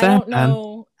so sad. I don't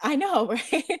know. I know,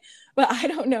 right? But I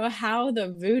don't know how the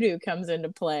voodoo comes into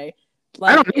play.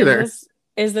 Like, I don't either.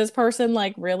 Is this person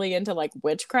like really into like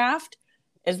witchcraft?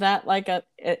 Is that like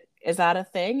is that a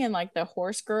thing? And like the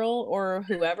horse girl or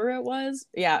whoever it was,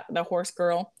 yeah, the horse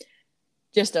girl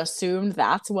just assumed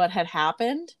that's what had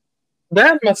happened.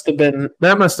 That must have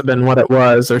been what it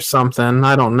was or something.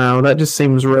 I don't know. That just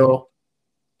seems real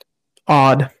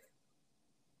odd,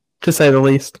 to say the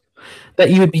least. That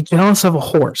you would be jealous of a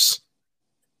horse.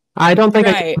 I don't think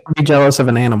I could be jealous of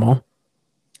an animal.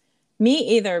 Me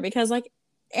either, because like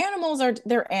animals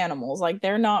they're animals. Like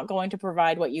they're not going to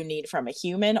provide what you need from a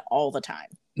human all the time.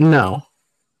 No.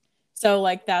 So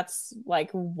like that's like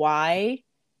why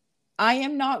I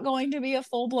am not going to be a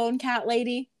full-blown cat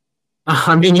lady.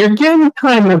 I mean, you're getting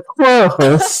kind of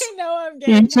close. I know I'm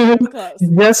getting kind of close.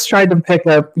 You just tried to pick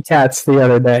up cats the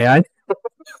other day.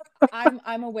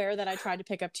 I'm aware that I tried to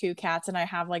pick up 2 cats and I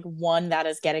have like one that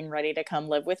is getting ready to come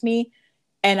live with me.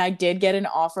 And I did get an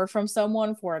offer from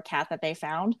someone for a cat that they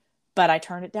found, but I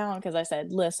turned it down because I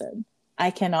said, listen,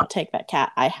 I cannot take that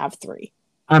cat. I have 3.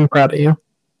 I'm proud of you.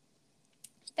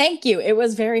 Thank you. It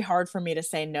was very hard for me to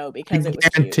say no because it was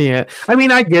guarantee cute. it. I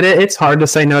mean, I get it. It's hard to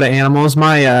say no to animals.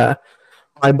 My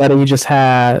buddy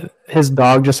his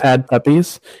dog just had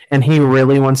puppies, and he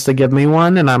really wants to give me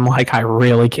one, and I'm like, I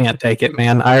really can't take it,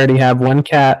 man. I already have 1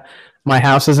 cat. My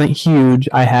house isn't huge.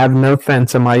 I have no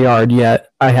fence in my yard yet.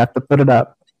 I have to put it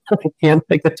up. I can't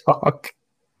take a dog.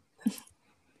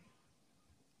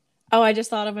 Oh, I just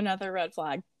thought of another red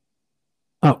flag.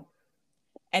 Oh.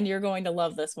 And you're going to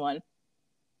love this one.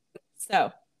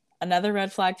 So, another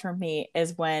red flag for me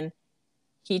is when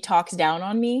he talks down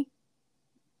on me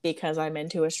because I'm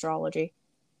into astrology.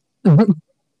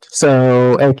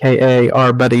 So, aka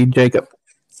our buddy Jacob.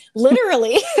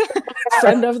 Literally,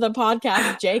 friend of the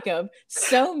podcast, Jacob,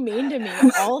 so mean to me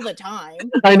all the time.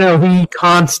 I know, he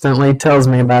constantly tells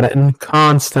me about it and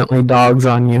constantly dogs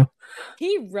on you.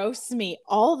 He roasts me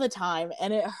all the time,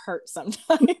 and it hurts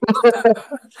sometimes.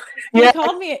 Yeah.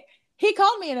 He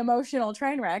called me an emotional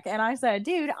train wreck, and I said,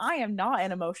 dude, I am not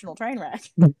an emotional train wreck.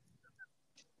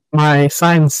 My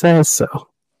sign says so.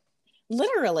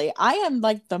 Literally, I am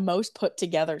like the most put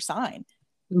together sign.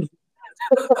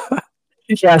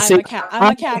 Yeah, see,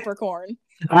 I'm a Capricorn.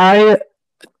 I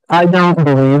don't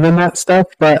believe in that stuff,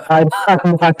 but I'm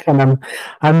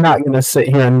not gonna sit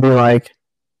here and be like,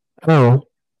 oh,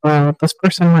 this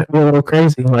person might be a little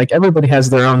crazy. Like everybody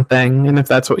has their own thing, and if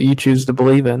that's what you choose to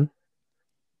believe in.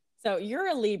 So you're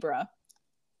a Libra.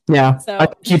 Yeah, so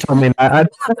you told me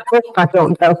that. I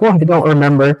don't know. I don't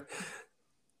remember.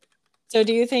 So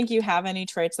do you think you have any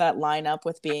traits that line up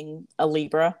with being a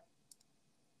Libra?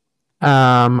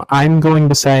 I'm going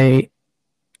to say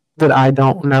that I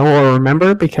don't know or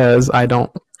remember because I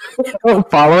don't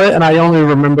follow it, and I only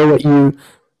remember what you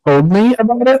told me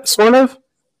about it, sort of.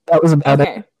 That was about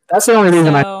it. That's the only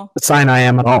reason the sign I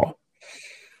am at all.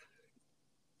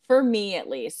 For me, at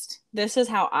least, this is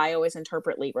how I always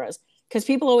interpret Libras. Because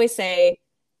people always say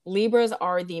Libras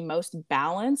are the most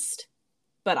balanced,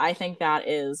 but I think that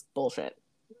is bullshit.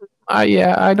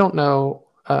 Yeah, I don't know.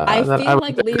 I feel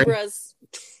like Libras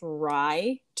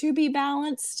try to be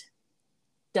balanced,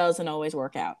 doesn't always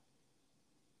work out.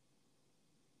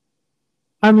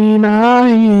 I mean,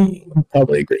 I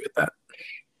probably agree with that.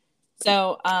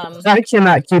 So, I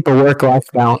cannot keep a work-life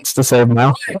balance to save my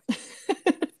life.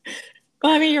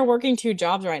 Well, I mean, you're working 2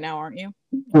 jobs right now, aren't you?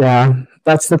 Yeah,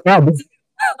 that's the problem.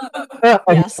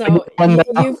 Yeah, so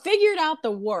you figured out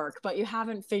the work, but you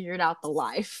haven't figured out the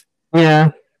life.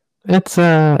 Yeah, it's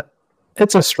a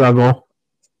struggle.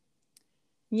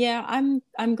 Yeah,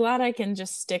 I'm glad I can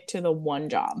just stick to the one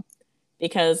job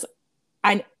because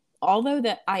although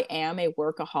that I am a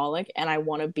workaholic and I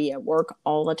want to be at work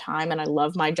all the time and I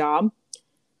love my job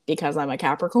because I'm a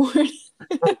Capricorn,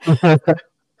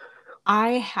 I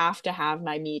have to have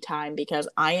my me time because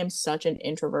I am such an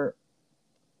introvert.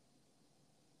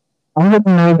 I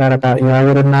didn't know that about you. I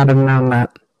would not have known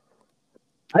that.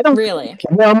 I don't really.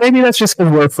 Well, maybe that's just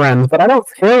because we're friends, but I don't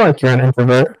feel like you're an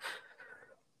introvert.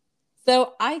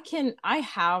 So I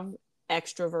have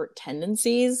extrovert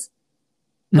tendencies,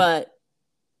 but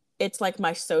it's like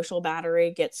my social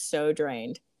battery gets so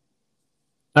drained.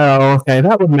 Oh, okay.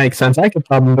 That would make sense. I could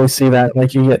probably see that.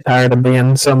 Like you get tired of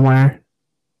being somewhere.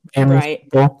 Right.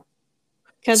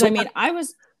 Because I mean, I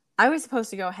was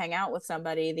supposed to go hang out with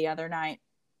somebody the other night,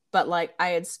 but like I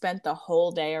had spent the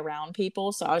whole day around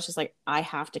people, so I was just like, I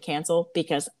have to cancel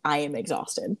because I am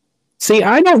exhausted. See,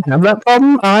 I don't have that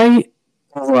problem. I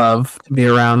love to be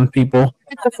around people.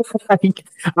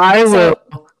 I will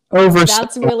over.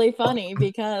 That's really funny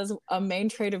because a main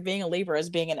trait of being a Libra is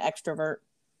being an extrovert.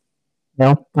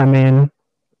 No, I mean,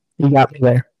 you got me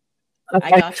there.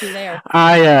 I got you there.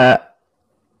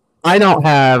 I don't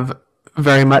have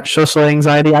very much social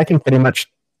anxiety. I can pretty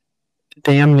much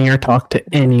damn near talk to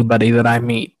anybody that I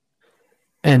meet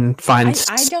and find.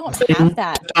 I don't have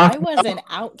that. I was an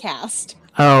outcast.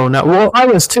 Oh no! Well, I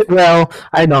was too. Well,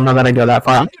 I don't know that I go that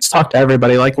far. I just talk to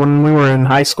everybody. Like when we were in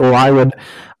high school, I would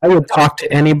talk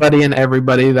to anybody and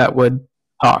everybody that would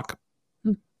talk.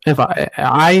 If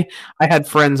I had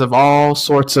friends of all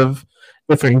sorts of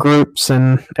different groups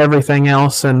and everything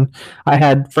else, and I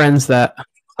had friends that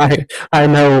I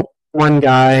know one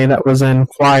guy that was in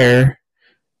choir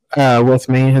with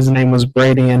me. His name was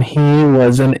Brady, and he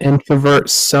was an introvert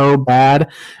so bad.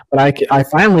 But I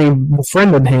finally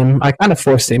befriended him. I kind of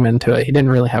forced him into it. He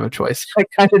didn't really have a choice. I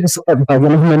kind of just let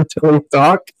him until he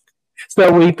talked.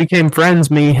 So we became friends,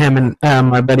 me, him, and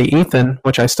my buddy Ethan,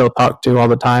 which I still talk to all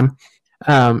the time.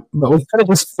 But we kind of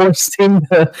just forced him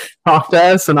to talk to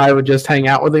us, and I would just hang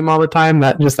out with him all the time.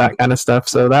 That kind of stuff.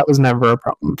 So that was never a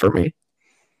problem for me.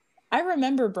 I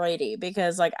remember Brady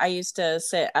because like I used to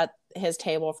sit at his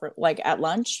table for like at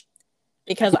lunch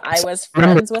because I was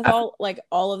friends with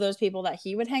all of those people that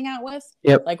he would hang out with.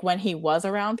 Yep. Like when he was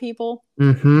around people.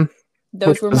 Mm-hmm.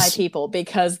 Those were my people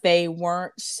because they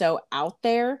weren't so out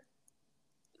there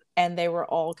and they were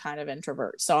all kind of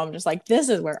introverts. So I'm just like, this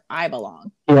is where I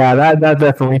belong. Yeah, that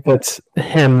definitely fits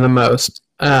him the most.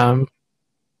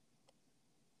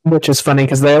 Which is funny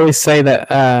because they always say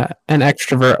that an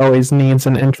extrovert always needs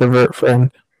an introvert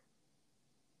friend.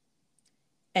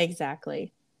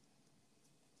 Exactly.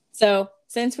 So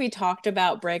since we talked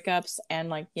about breakups and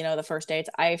like, the first dates,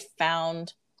 I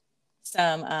found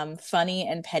some funny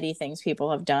and petty things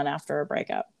people have done after a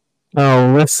breakup.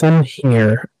 Oh, listen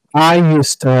here. I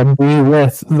used to be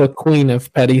with the queen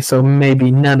of petty, so maybe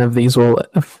none of these will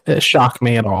shock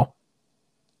me at all.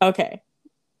 Okay.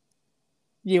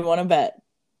 You want to bet?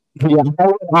 Yeah,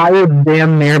 I would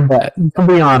damn near bet, to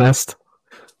be honest.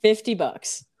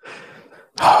 $50.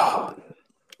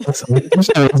 Listen,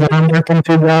 I'm working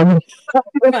too dumb.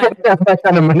 That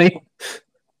kind of money.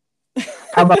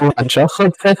 How about lunch?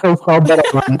 I'll bet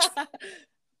at lunch.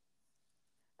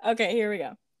 Okay, here we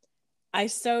go. I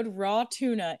sewed raw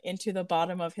tuna into the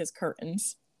bottom of his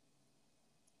curtains.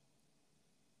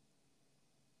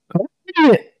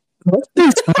 That's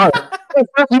pretty smart.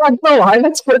 I'm not gonna lie,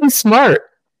 that's pretty smart.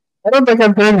 I don't think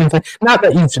I've heard anything. Not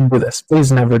that you should do this.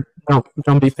 Please never.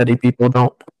 Don't be petty, people.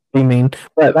 Don't be mean.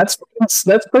 But that's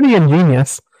pretty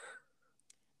ingenious.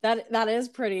 That is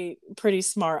pretty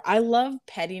smart. I love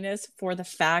pettiness for the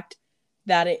fact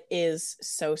that it is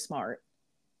so smart.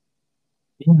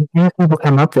 People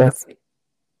come up with.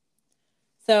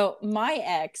 So my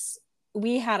ex,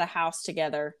 we had a house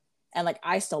together, and like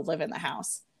I still live in the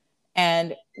house.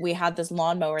 And we had this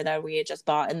lawnmower that we had just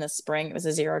bought in the spring. It was a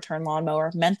 0-turn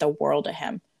lawnmower. Meant the world to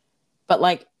him. But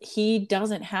like he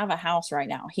doesn't have a house right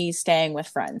now. He's staying with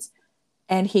friends.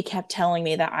 And he kept telling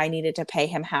me that I needed to pay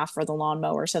him half for the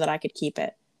lawnmower so that I could keep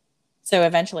it. So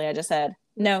eventually I just said,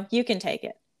 no, you can take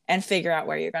it and figure out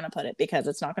where you're going to put it because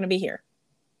it's not going to be here.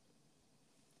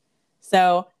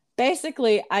 So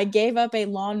basically I gave up a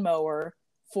lawnmower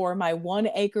for my 1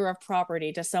 acre of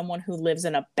property to someone who lives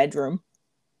in a bedroom.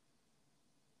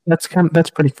 That's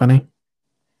pretty funny.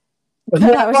 But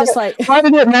I was just like, why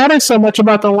did it matter so much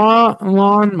about the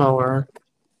lawnmower?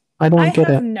 I don't get it.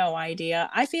 I have no idea.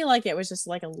 I feel like it was just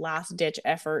like a last ditch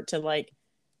effort to like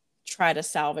try to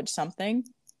salvage something.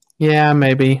 Yeah,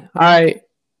 maybe. I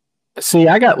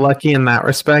got lucky in that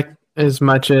respect as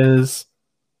much as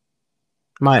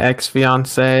my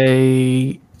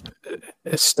ex-fiance.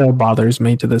 It still bothers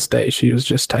me to this day. She was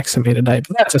just texting me today,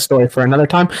 but that's a story for another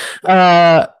time.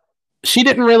 She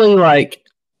didn't really like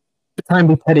try and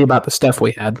be petty about the stuff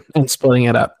we had and splitting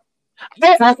it up.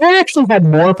 I actually had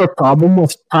more of a problem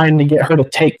with trying to get her to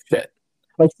take shit.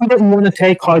 Like, she didn't want to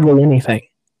take hardly anything.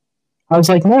 I was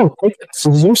like, no, take it. This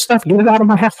is your stuff. Get it out of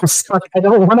my house. Like, I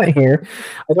don't want it here.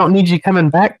 I don't need you coming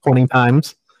back 20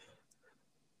 times.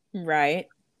 Right.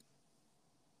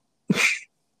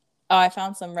 Oh, I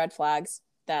found some red flags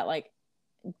that, like,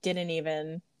 didn't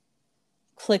even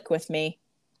click with me.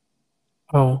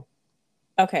 Oh.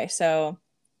 Okay, so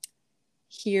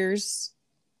here's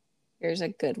a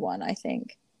good one, I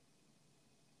think.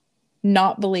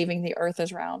 Not believing the earth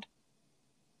is round.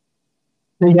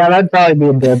 Yeah, that'd probably be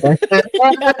a good one.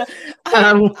 Yeah,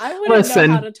 I wouldn't know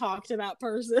how to talk to that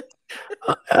person.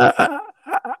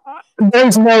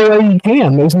 There's no way you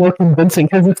can. There's no convincing,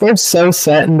 because if they're so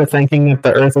set into thinking that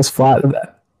the earth is flat,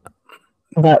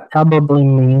 that probably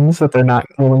means that they're not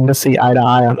willing to see eye to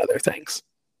eye on other things.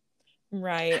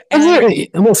 Right.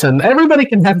 Listen, everybody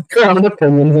can have their own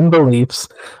opinions and beliefs,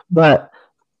 but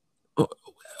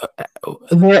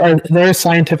there's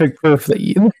scientific proof that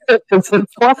it isn't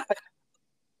flat.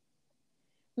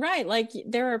 Right, like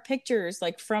there are pictures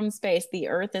like from space. The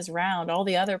Earth is round. All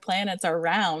the other planets are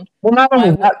round. Well, not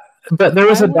only that, but there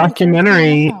was a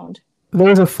documentary. There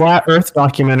was a flat Earth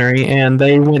documentary, and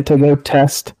they went to go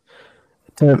test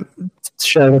to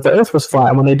show that the Earth was flat.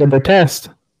 And when they did their test,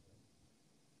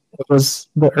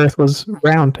 the Earth was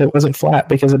round. It wasn't flat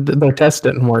because their test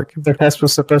didn't work. Their test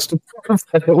was supposed to prove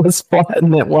that it was flat,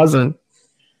 and it wasn't.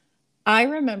 I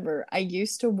remember I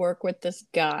used to work with this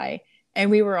guy and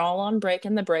we were all on break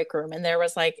in the break room and there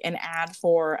was like an ad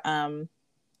for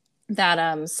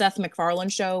that Seth MacFarlane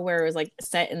show where it was like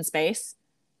set in space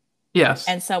Yes.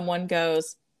 and someone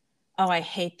goes, "Oh, I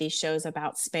hate these shows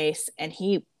about space." And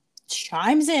he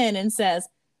chimes in and says,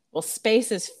 "Well, space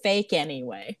is fake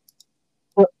anyway."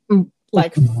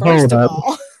 Like, first Hold of up.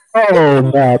 all,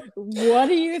 Hold up. what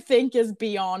do you think is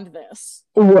beyond this?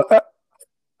 What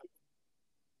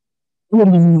do you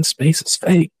mean space is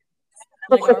fake?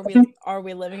 Like, are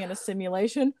we living in a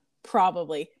simulation?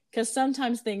 Probably. Because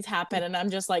sometimes things happen and I'm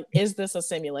just like, is this a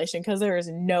simulation? Because there is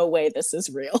no way this is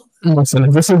real. Listen,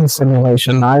 if this is a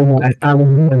simulation, I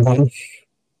will.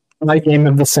 My game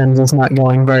of The Sims is not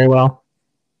going very well.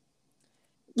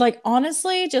 Like,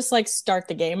 honestly, just like start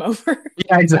the game over.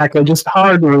 Yeah, exactly. Just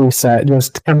hard reset.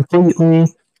 Just completely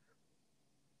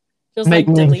Just make like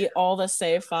me delete all the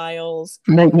save files.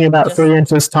 make me about Just 3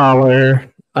 inches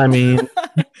taller. I mean,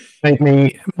 make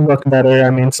me look better. I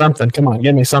mean, something. Come on,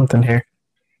 give me something here.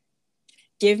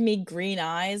 give me green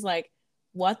eyes. Like,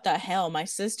 what the hell? My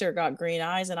sister got green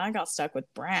eyes and I got stuck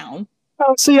with brown.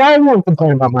 Oh, see, I won't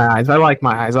complain about my eyes. I like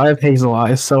my eyes. I have hazel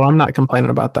eyes, so I'm not complaining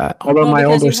about that. Although Well, my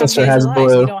because older you have sister has hazel eyes,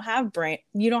 blue.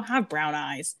 you don't have brown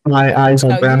eyes. My eyes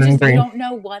are So brown and you green. don't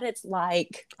know what it's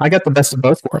like. I got the best of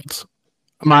both worlds.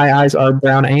 My eyes are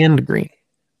brown and green.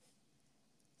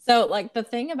 So, like, the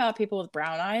thing about people with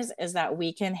brown eyes is that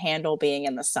we can handle being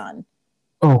in the sun.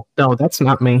 Oh no, that's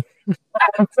not me.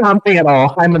 That's not me at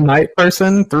all. I'm a night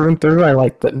person through and through. I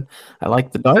like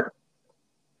the dark.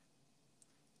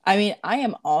 I mean, I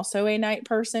am also a night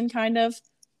person, kind of,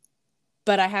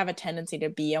 but I have a tendency to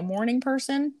be a morning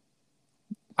person,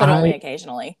 but only I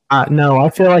occasionally. No, I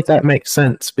feel like that makes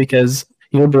sense because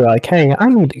you'll be like, "Hey, I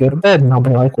need to go to bed," and I'll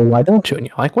be like, "Well, why don't you?" And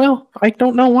you're like, "Well, I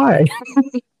don't know why."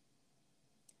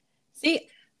 See,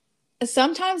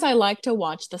 sometimes I like to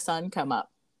watch the sun come up.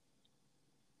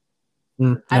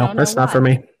 I No, don't know that's not for why.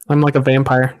 me. I'm like a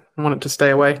vampire. I want it to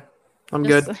stay away. I'm Just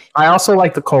good. I also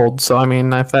like the cold, so I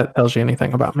mean, if that tells you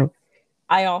anything about me.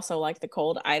 I also like the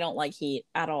cold. I don't like heat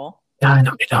at all. I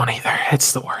know you don't either.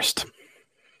 It's the worst.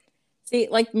 See,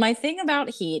 like my thing about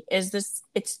heat is this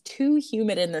it's too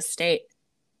humid in the state.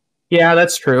 Yeah,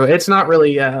 that's true. It's not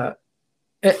really. I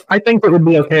think it would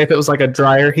be okay if it was like a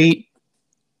drier heat.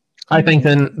 I think Mhm.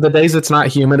 then the days it's not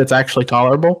humid, it's actually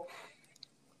tolerable.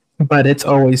 But it's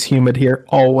always humid here,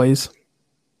 always.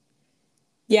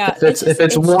 Yeah, If it's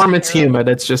it's warm, it's terrible. humid.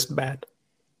 It's just bad.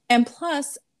 And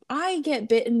plus, I get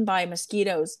bitten by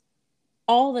mosquitoes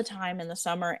all the time in the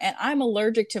summer, and I'm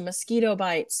allergic to mosquito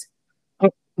bites.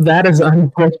 That is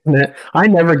unfortunate. I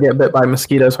never get bit by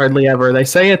mosquitoes, hardly ever. They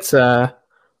say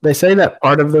that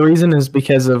part of the reason is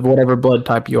because of whatever blood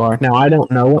type you are. Now I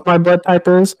don't know what my blood type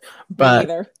is, Me but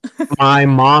either. my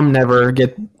mom never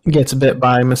gets bit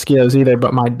by mosquitoes either,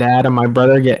 but my dad and my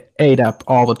brother get ate up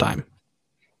all the time.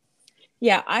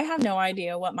 Yeah, I have no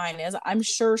idea what mine is. I'm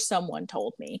sure someone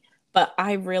told me, but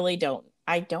I really don't.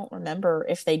 I don't remember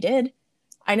if they did.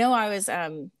 I know I was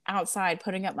outside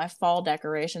putting up my fall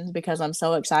decorations because I'm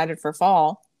so excited for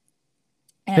fall.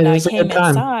 It And I is a good came time.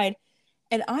 inside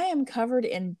and I am covered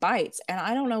in bites and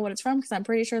I don't know what it's from because I'm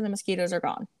pretty sure the mosquitoes are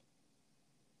gone.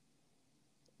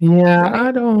 Yeah, Right?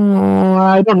 I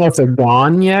don't know if they're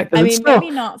gone yet I because it's mean, still.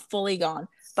 maybe not fully gone,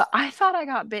 but I thought I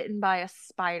got bitten by a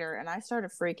spider and I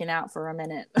started freaking out for a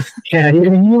minute. Yeah, you're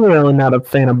really not a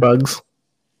fan of bugs.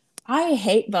 I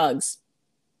hate bugs.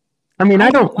 I mean, I I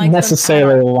don't don't like them at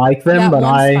necessarily all. like them, That but one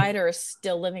I spider is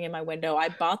still living in my window. I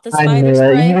bought the I spider knew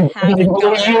spray, it. haven't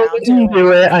gotten around You to it.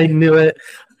 knew it. I knew it.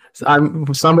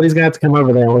 Somebody's gonna have to come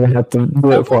over there. We're gonna have to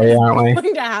do it for Someone you, is aren't we?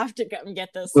 going to have to come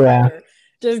get this Yeah. spider.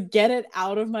 Just get it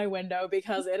out of my window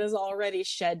because it has already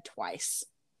shed twice.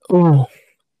 Oh,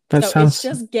 that So it's sounds.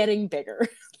 just getting bigger.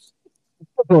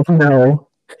 Oh, no.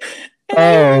 And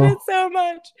I hate Oh, it so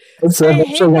much. it's I eventually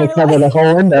hate gonna my cover the life.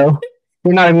 whole window.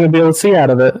 You're not even gonna be able to see out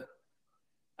of it.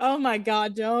 Oh my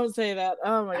god, don't say that.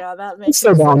 Oh my god, that I makes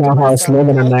still me don't sick to know my how it's stomach.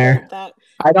 living in I there. hate that.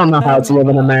 I don't know how Oh it's my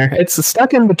living in god. there. It's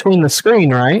stuck in between the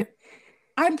screen, right?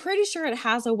 I'm pretty sure it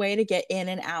has a way to get in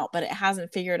and out, but it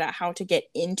hasn't figured out how to get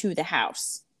into the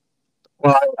house.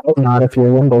 Well, I hope not. If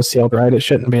your window's sealed right, it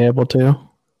shouldn't be able to.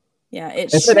 Yeah,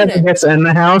 it If it ever shouldn't. gets in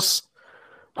the house,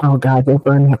 oh god, they'll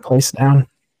burn that place down.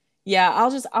 Yeah,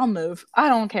 I'll move. I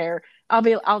don't care.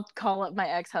 I'll call up my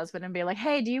ex-husband and be like,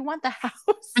 "Hey, do you want the house?"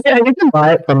 Yeah, you can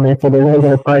buy it from me for the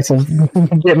regular price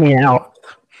and get me out.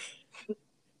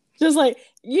 Just like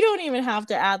you don't even have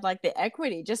to add like the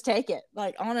equity. Just take it.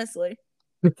 Like honestly.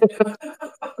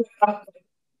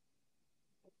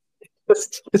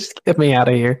 Just get me out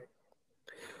of here.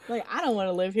 Like I don't want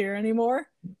to live here anymore.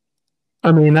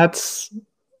 I mean, I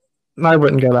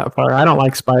wouldn't go that far. I don't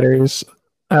like spiders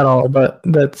at all, but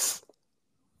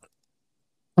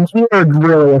you're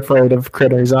really afraid of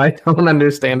critters. I don't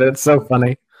understand it. It's so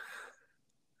funny.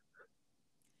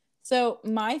 So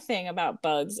my thing about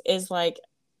bugs is like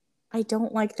I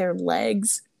don't like their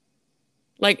legs.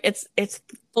 Like it's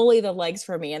fully the legs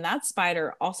for me. And that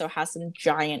spider also has some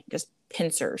giant just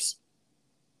pincers.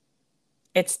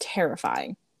 It's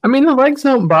terrifying. I mean, the legs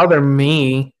don't bother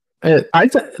me.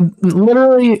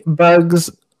 Literally bugs.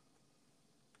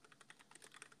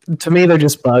 To me, they're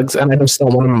just bugs, and I just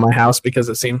don't want them in my house because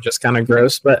it seems just kind of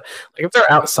gross. But like if they're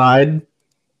outside,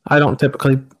 I don't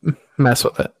typically mess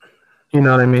with it. You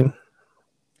know what I mean?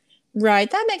 Right.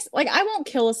 That makes like I won't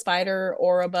kill a spider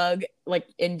or a bug like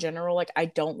in general. Like I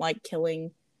don't like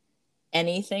killing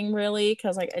anything really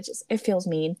because like it feels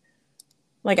mean.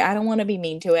 Like I don't want to be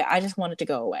mean to it. I just want it to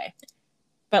go away.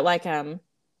 But like I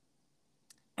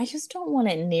just don't want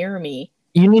it near me.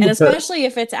 You need And to especially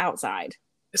if it's outside.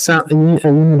 you need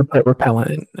to put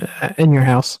repellent in your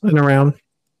house and around.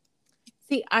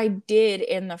 See, I did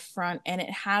in the front and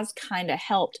it has kind of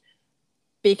helped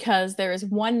because there is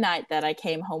one night that I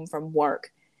came home from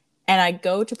work and I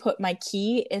go to put my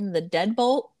key in the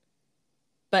deadbolt,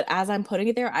 but as I'm putting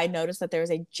it there, I noticed that there's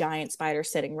a giant spider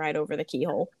sitting right over the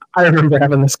keyhole. I remember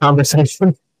having this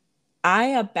conversation. I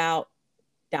about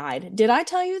died. Did I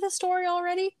tell you the story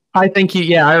already? I think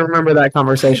I remember that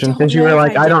conversation because you were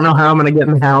like, I don't know how I'm going to get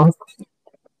in the house.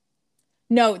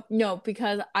 No,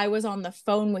 because I was on the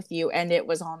phone with you and it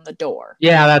was on the door.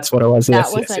 Yeah, that's what it was.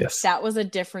 Yes. That was a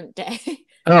different day.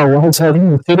 Oh, well, so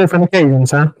 2 different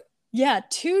occasions, huh? Yeah,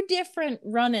 2 different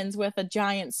run-ins with a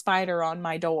giant spider on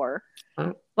my door.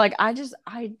 Oh. Like I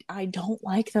don't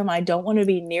like them. I don't want to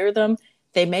be near them.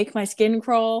 They make my skin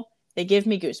crawl. They give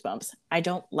me goosebumps. I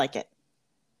don't like it.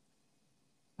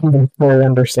 Very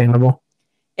understandable.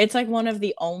 It's like one of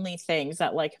the only things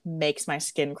that like makes my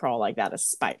skin crawl like that is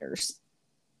spiders.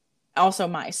 Also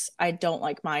mice. I don't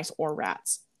like mice or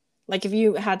rats. Like if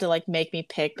you had to like make me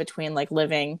pick between like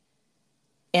living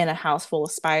in a house full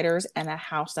of spiders and a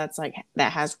house that's like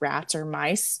that has rats or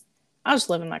mice, I'll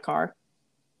just live in my car.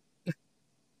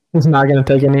 He's not going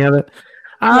to take any of it.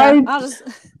 Yeah,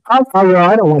 I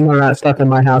don't want none of that stuff in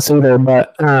my house either,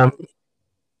 but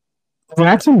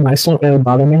rats and mice don't really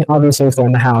bother me. Obviously, if they're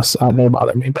in the house, they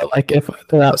bother me. But like if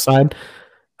they're outside,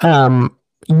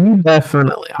 you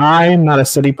definitely. I'm not a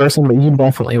city person, but you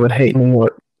definitely would hate New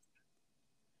York.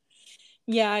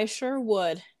 Yeah, I sure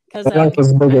would. Because like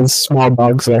as big as small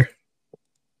dogs there.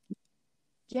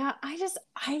 Yeah, I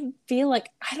feel like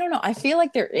I don't know. I feel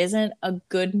like there isn't a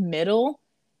good middle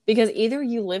because either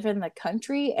you live in the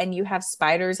country and you have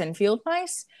spiders and field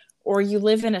mice, or you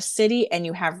live in a city and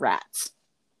you have rats.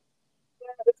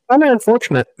 It's kind of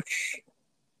unfortunate.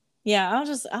 Yeah,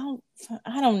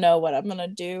 I don't know what I'm gonna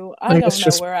do. I don't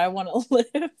know where I want to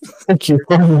live. Thank you.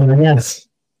 Yes.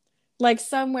 Like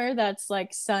somewhere that's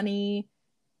like sunny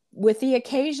with the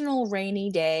occasional rainy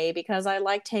day because I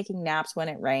like taking naps when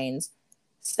it rains.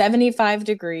 75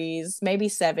 degrees, maybe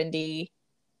 70,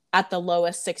 at the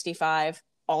lowest 65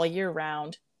 all year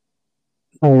round.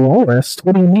 The lowest?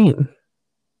 What do you mean?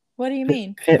 What do you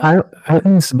mean? It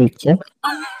needs to be cold.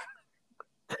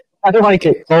 I don't like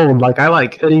it cold. Like I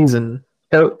like hoodies and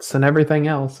coats and everything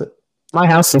else. My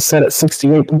house is set at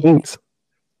 68 degrees.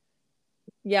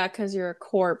 Yeah, because you're a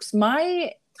corpse.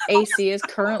 My AC is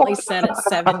currently set at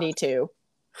 72.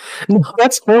 No,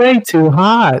 that's way too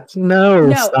hot.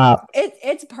 No, stop.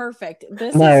 It's perfect.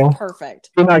 This is perfect.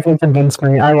 You're not gonna convince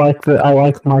me. I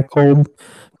like my cold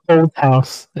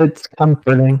house. It's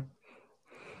comforting.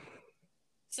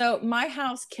 So my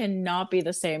house cannot be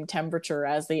the same temperature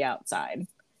as the outside.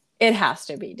 It has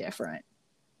to be different.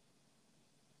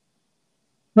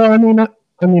 No, I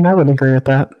mean, I would agree with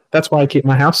that. That's why I keep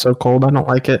my house so cold. I don't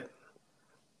like it.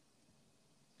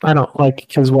 I don't like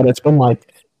because what it's been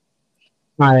like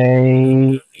my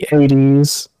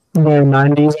 80s, low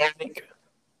 90s, I think.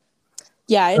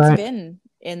 Yeah, it's been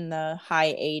in the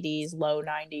high 80s, low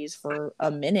 90s for a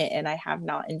minute, and I have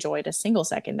not enjoyed a single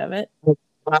second of it.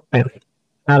 Not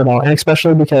at all, and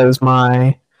especially because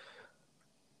my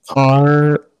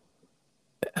car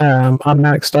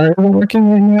automatic start isn't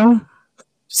working right now.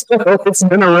 So it's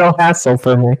been a real hassle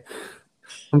for me.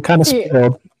 I'm kind of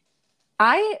spoiled.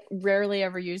 I rarely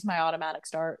ever use my automatic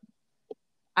start.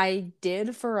 I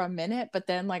did for a minute, but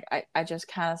then like I just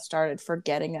kind of started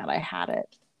forgetting that I had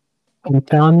it. I'm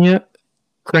telling you,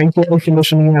 crank the air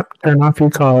conditioning up, turn off your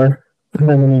car, and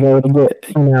then when you go to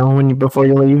get, before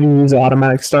you leave, you use the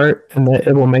automatic start, and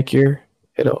it will make it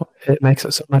makes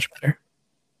it so much better.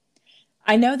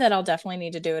 I know that I'll definitely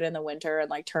need to do it in the winter and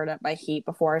like turn up my heat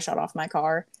before I shut off my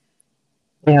car.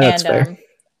 Yeah, that's And fair.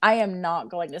 I am not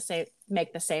going to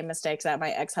make the same mistakes that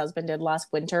my ex-husband did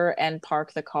last winter and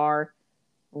park the car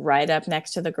right up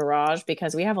next to the garage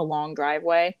because we have a long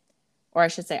driveway, or I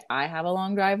should say I have a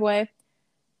long driveway,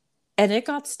 and it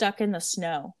got stuck in the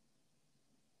snow.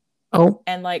 Oh,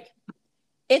 And like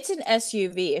it's an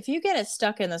SUV. If you get it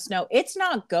stuck in the snow, it's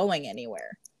not going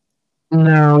anywhere.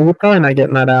 no, you're probably not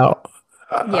getting that out.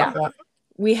 Yeah.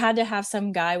 We had to have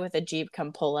some guy with a Jeep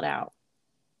come pull it out.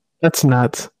 That's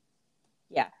nuts.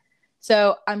 Yeah.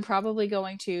 So I'm probably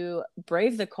going to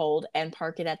brave the cold and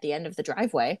park it at the end of the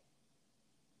driveway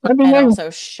I mean, and like, also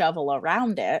shovel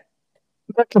around it.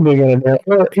 that could be a good idea.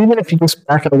 Or even if you just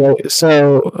back it away.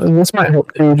 So this might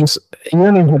help too. Just you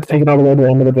don't even have to take it all the way to the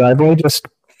end of the driveway. Just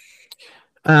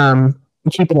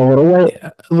keep it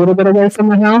a little bit away from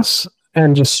the house,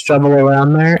 and just shovel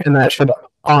around there, and that should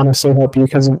honestly help you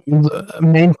because the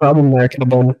main problem there could have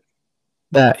been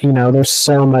that there's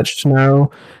so much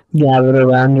snow gathered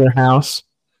around your house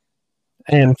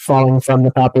and falling from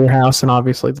the top of your house and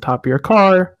obviously the top of your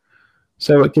car,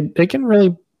 so it can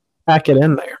really pack it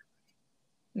in there.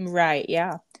 Right.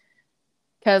 Yeah.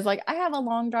 Because like I have a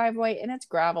long driveway and it's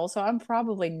gravel, so I'm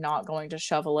probably not going to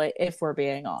shovel it if we're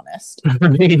being honest. I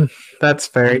mean, that's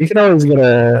fair. You can always get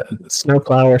a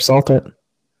snowplow or salt it.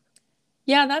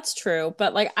 Yeah, that's true.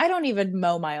 But like I don't even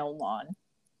mow my own lawn.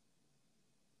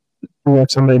 You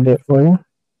have somebody do it for you.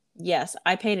 Yes,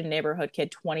 I paid a neighborhood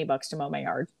kid $20 to mow my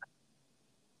yard.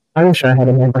 I wish I had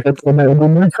a neighborhood that would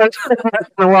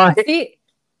be my why. See,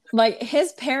 like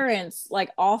his parents like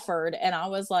offered, and I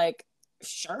was like,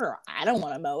 sure, I don't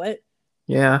want to mow it.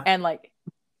 Yeah. And like,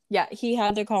 yeah, he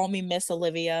had to call me Miss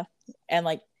Olivia, and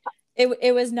like,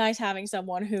 it was nice having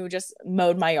someone who just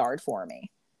mowed my yard for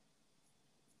me.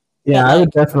 Yeah, But, I like,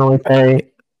 would definitely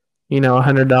pay,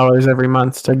 $100 every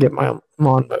month to get my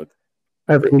lawn mowed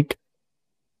every week.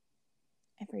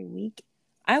 every week.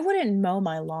 I wouldn't mow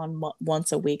my lawn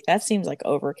once a week. That seems like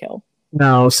overkill.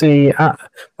 No, see,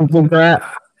 the grass,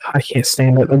 I can't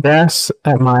stand it. The grass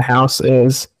at my house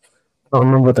is, I don't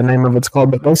remember what the name of it's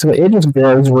called, but basically it just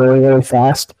grows really, really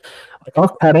fast. Like I'll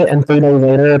cut it, and 3 days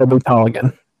later it'll be tall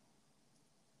again.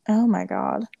 Oh my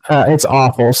God. It's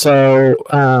awful. So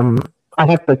I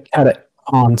have to cut it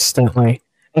constantly.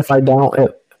 If I don't,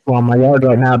 my yard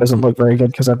right now doesn't look very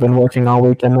good because I've been working all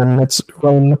week and then it's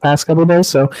rained the past couple of days,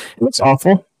 so it looks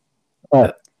awful.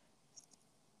 But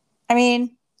I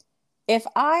mean, if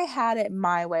I had it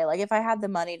my way, like if I had the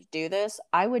money to do this,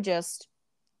 I would just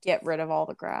get rid of all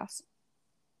the grass.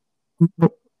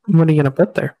 what are you gonna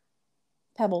put there?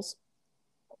 Pebbles.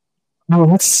 Oh,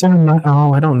 that's so not.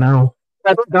 Oh, I don't know.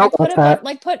 I don't know about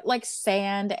that. Put like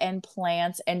sand and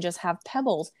plants and just have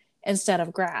pebbles instead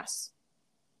of grass.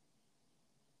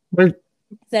 Where,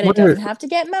 Then it doesn't have to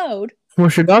get mowed.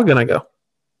 Where's your dog gonna go?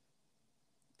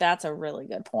 That's a really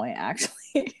good point,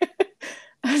 actually.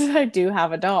 I do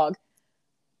have a dog.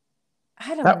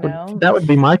 I don't know. That would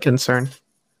be my concern.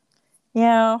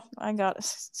 Yeah,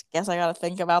 guess I got to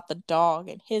think about the dog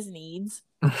and his needs.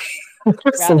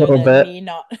 Just a little bit.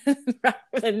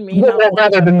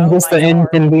 Rather than just the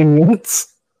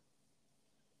inconvenience.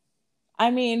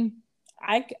 I mean,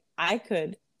 I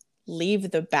could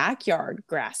leave the backyard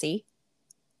grassy.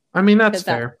 I mean, that's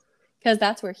fair. Because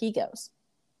that's where he goes.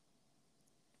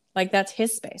 Like that's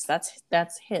his space. That's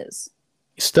his.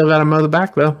 You still got to mow the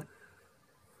back though.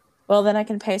 Well, then I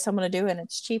can pay someone to do it, and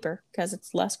it's cheaper because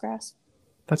it's less grass.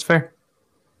 That's fair.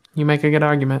 You make a good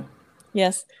argument.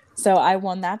 Yes. So I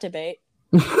won that debate.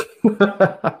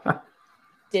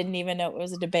 Didn't even know it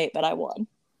was a debate, but I won.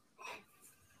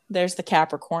 There's the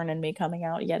Capricorn in me coming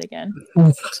out yet again.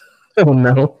 Oh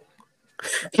no.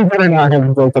 You better not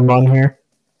have both of them on here.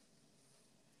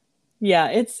 Yeah,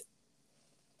 it's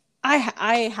I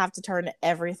have to turn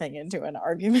everything into an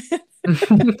argument.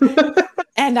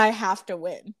 And I have to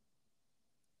win.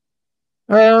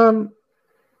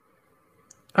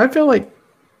 I feel like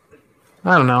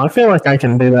I don't know. I feel like I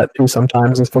can do that too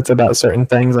sometimes if it's about certain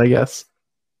things, I guess.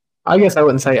 I guess I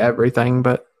wouldn't say everything,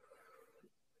 but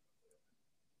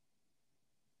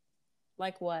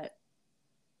like what?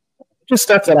 Just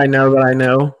stuff that I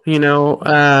know.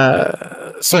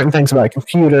 Certain things about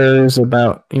computers,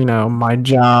 about, my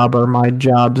job or my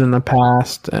jobs in the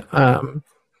past. I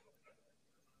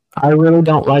really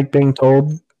don't like being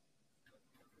told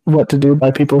what to do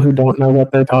by people who don't know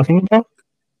what they're talking about.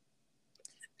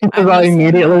 Because I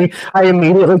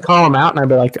immediately call them out and I'd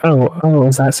be like, oh,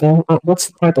 is that so? What's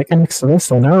the part that connects to this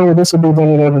then? Oh, this would be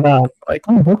da. Like,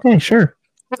 oh, okay, sure.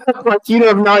 Like, you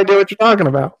have no idea what you're talking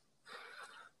about.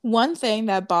 One thing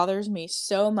that bothers me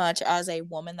so much as a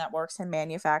woman that works in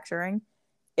manufacturing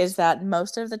is that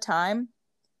most of the time,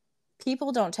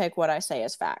 people don't take what I say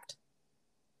as fact.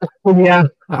 Yeah,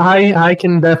 I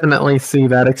can definitely see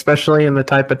that, especially in the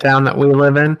type of town that we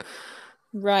live in.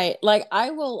 Right. Like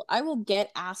I will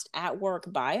get asked at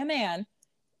work by a man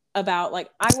about like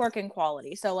I work in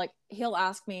quality. So like he'll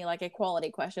ask me like a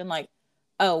quality question like,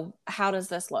 "Oh, how does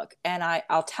this look?" And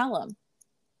I'll tell him.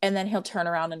 And then he'll turn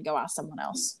around and go ask someone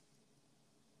else.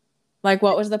 Like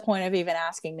what was the point of even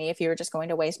asking me if you were just going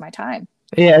to waste my time?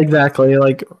 Yeah, exactly.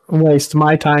 Like waste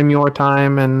my time, your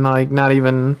time, and like not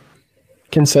even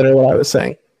consider what I was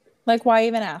saying. Like why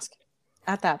even ask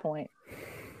at that point?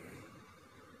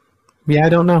 Yeah, I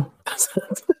don't know.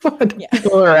 Yeah.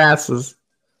 People are asses.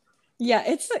 Yeah,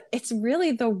 it's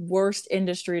really the worst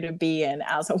industry to be in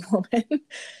as a woman.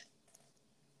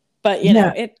 But you know,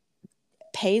 Yeah, it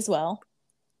pays well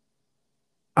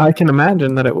I can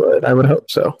imagine that it would. I would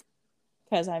hope so.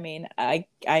 because I mean, I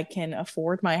can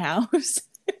afford my house.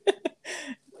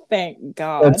 Thank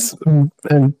God. That's and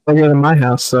bigger than my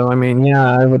house, so I mean,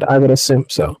 yeah, I would assume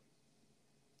so.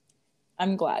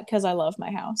 I'm glad because I love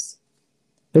my house.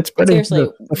 It's pretty. Seriously,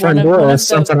 The one front of one door is of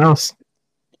the something else.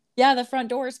 yeah, the front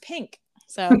door is pink.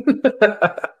 So, and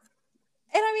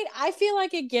I mean, I feel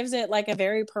like it gives it like a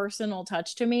very personal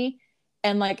touch to me.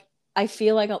 And like, I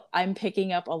feel like I'm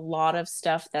picking up a lot of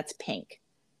stuff that's pink.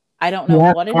 I don't know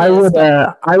Yeah, what it I is, would.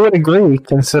 but I would agree,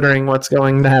 considering what's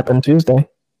going to happen Tuesday.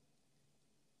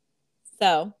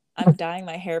 so I'm dyeing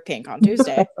my hair pink on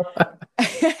Tuesday.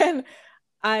 And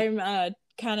I'm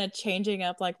kind of changing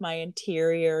up like my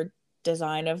interior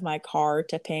design of my car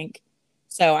to pink.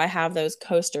 So I have those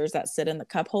coasters that sit in the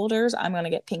cup holders. I'm going to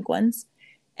get pink ones.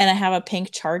 And I have a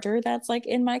pink charger that's like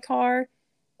in my car.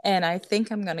 And I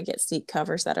think I'm going to get seat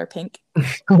covers that are pink.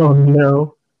 Oh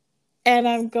no! And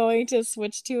I'm going to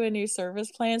switch to a new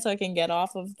service plan so I can get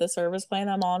off of the service plan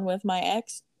I'm on with my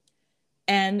ex.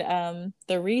 And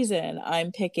the reason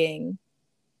I'm picking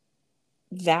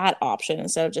that option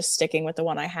instead of just sticking with the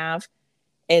one I have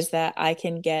is that I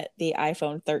can get the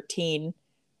iPhone 13,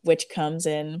 which comes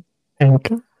in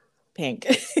Pink. pink.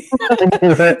 I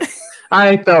knew it.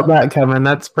 I felt that coming.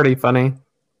 That's pretty funny.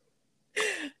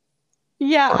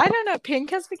 Yeah, I don't know.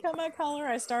 Pink has become my color.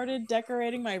 I started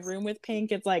decorating my room with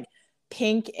pink. It's like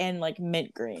pink and like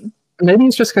mint green. Maybe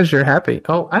it's just because you're happy.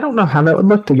 Oh, I don't know how that would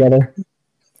look together.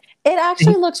 It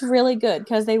actually looks really good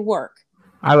because they work.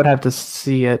 I would have to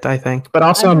see it, I think. But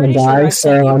also, I'm I'm a pretty sure guy, I've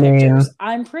sent so you I mean, pictures.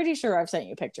 I'm pretty sure I've sent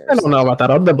you I don't pictures. know about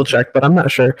that. I'll double check, but I'm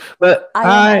not sure. But I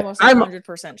am almost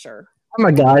 100% sure. I'm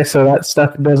a guy, so that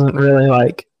stuff doesn't really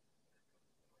like.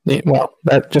 Well,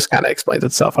 that just kind of explains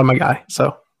itself. I'm a guy,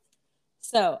 so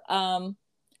So,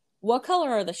 what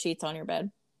color are the sheets on your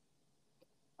bed?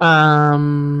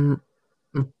 um,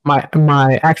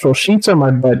 my actual sheets or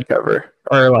my bed cover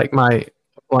or like my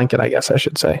blanket, I guess I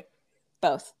should say.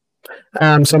 Both.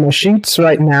 So my sheets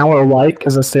right now are white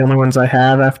because that's the only ones I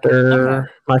have Okay. after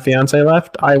my fiance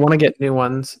left. I want to get new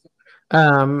ones.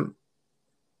 Um,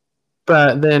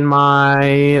 but then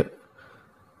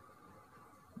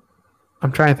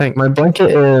I'm trying to think. My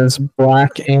blanket is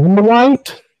black and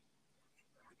white.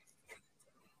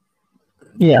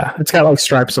 Yeah, it's got like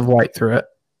stripes of white through it.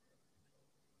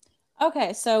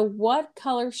 Okay, so what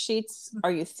color sheets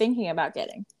are you thinking about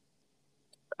getting?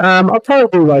 I'll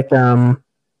probably do like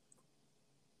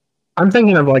I'm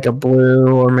thinking of like a blue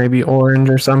or maybe orange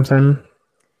or something. And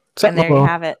Something there a you little.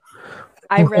 have it.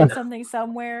 I read something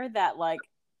somewhere that like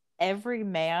every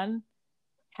man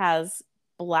has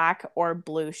black or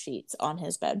blue sheets on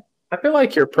his bed. I feel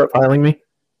like you're profiling me.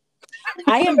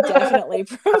 I am definitely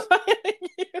profiling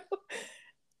you.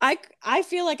 I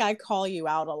feel like I call you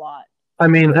out a lot. I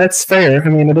mean, that's fair. I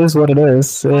mean, it is what it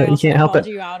is. I You also can't help called it.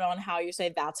 you out on how you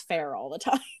say that's fair all the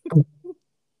time.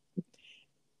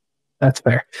 That's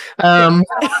fair.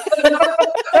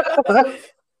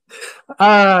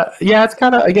 Yeah, it's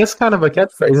kind of, I guess, kind of a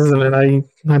catchphrase, isn't it?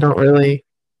 I don't really,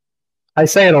 I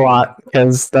say it a lot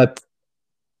because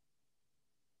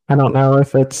I don't know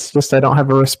if it's just I don't have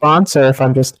a response or if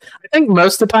I'm just, I think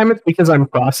most of the time it's because I'm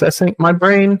processing. My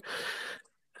brain,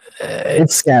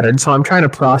 it's scattered. So I'm trying to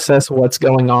process what's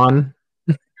going on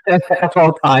at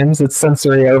all times. It's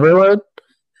sensory overload.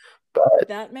 But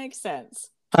That makes sense.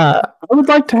 I would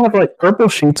like to have like purple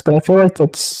sheets, but I feel like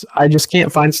I just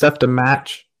can't find stuff to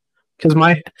match because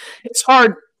it's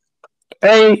hard.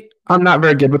 I'm not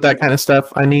very good with that kind of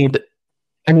stuff.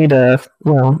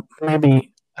 Well,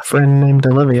 maybe a friend named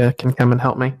Olivia can come and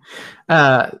help me.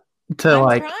 To I'm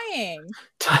like, trying.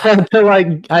 to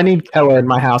like, I need color in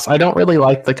my house. I don't really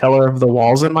like the color of the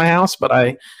walls in my house, but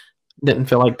I didn't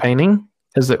feel like painting.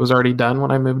 because it was already done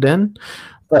when I moved in.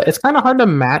 But it's kind of hard to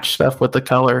match stuff with the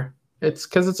color. It's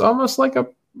because it's almost like a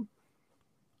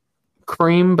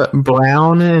cream but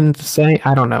brown and say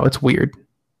I don't know. It's weird.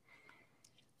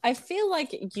 I feel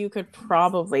like you could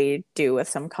probably do with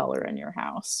some color in your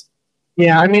house.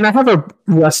 Yeah, I mean, I have a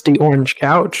rusty orange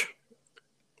couch.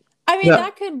 I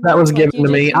mean, that was given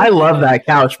to me. I love that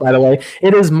couch, by the way.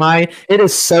 It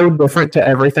is so different to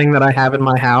everything that I have in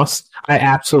my house. I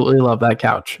absolutely love that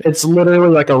couch. It's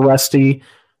literally like a rusty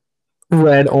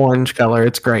red orange color.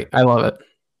 It's great. I love it.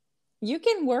 You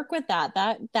can work with that.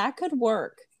 That could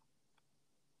work.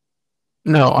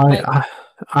 No,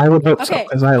 I would hope so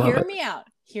because I love it.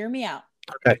 Hear me out.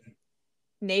 Okay.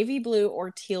 Navy blue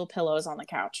or teal pillows on the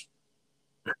couch.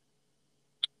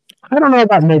 I don't know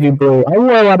about navy blue. I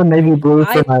wore a lot of navy blue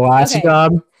for my last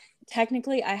job.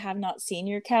 Technically, I have not seen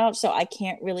your couch, so I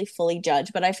can't really fully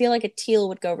judge. But I feel like a teal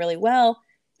would go really well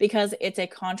because it's a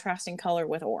contrasting color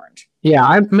with orange. Yeah,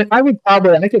 I could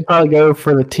probably go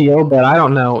for the teal, but I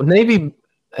don't know. Navy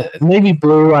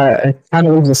blue, it kind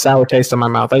of leaves a sour taste in my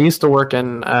mouth. I used to work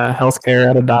in healthcare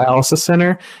at a dialysis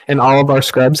center, and all of our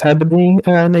scrubs had to be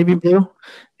navy blue,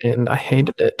 and I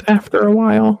hated it after a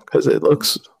while because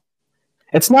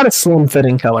it's not a slim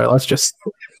fitting color. Let's just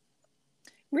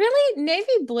really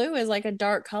navy blue is like a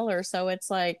dark color, so it's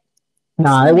like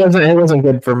no, it wasn't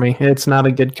good for me. It's not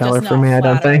a good color for me. I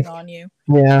don't think. On you.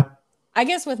 Yeah, I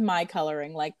guess with my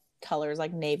coloring, like colors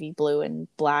like navy blue and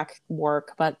black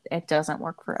work, but it doesn't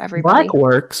work for everybody. Black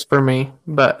works for me,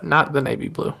 but not the navy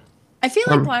blue. I feel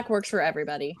like black works for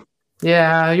everybody.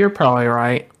 Yeah, you're probably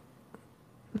right.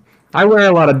 I wear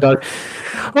a lot of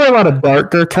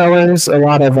darker colors, a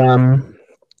lot of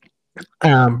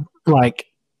like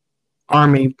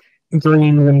army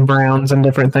greens and browns and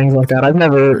different things like that. I've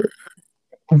never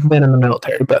been in the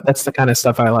military, but that's the kind of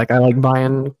stuff I like. I like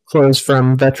buying clothes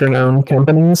from veteran-owned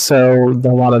companies, so a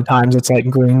lot of times it's like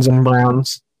greens and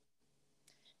browns.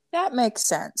 That makes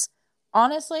sense.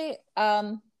 Honestly,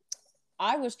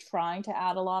 I was trying to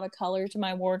add a lot of color to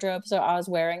my wardrobe, so I was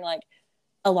wearing like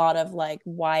a lot of like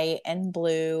white and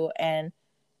blue, and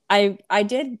I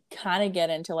did kind of get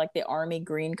into like the army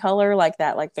green color, like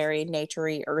that like very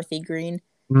naturey, earthy green.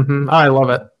 Mm-hmm. I love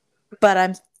it. But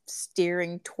I'm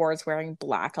steering towards wearing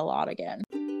black a lot again.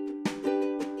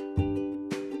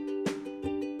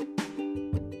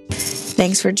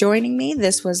 Thanks for joining me.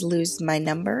 This was Lose My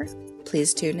Number.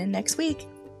 Please tune in next week.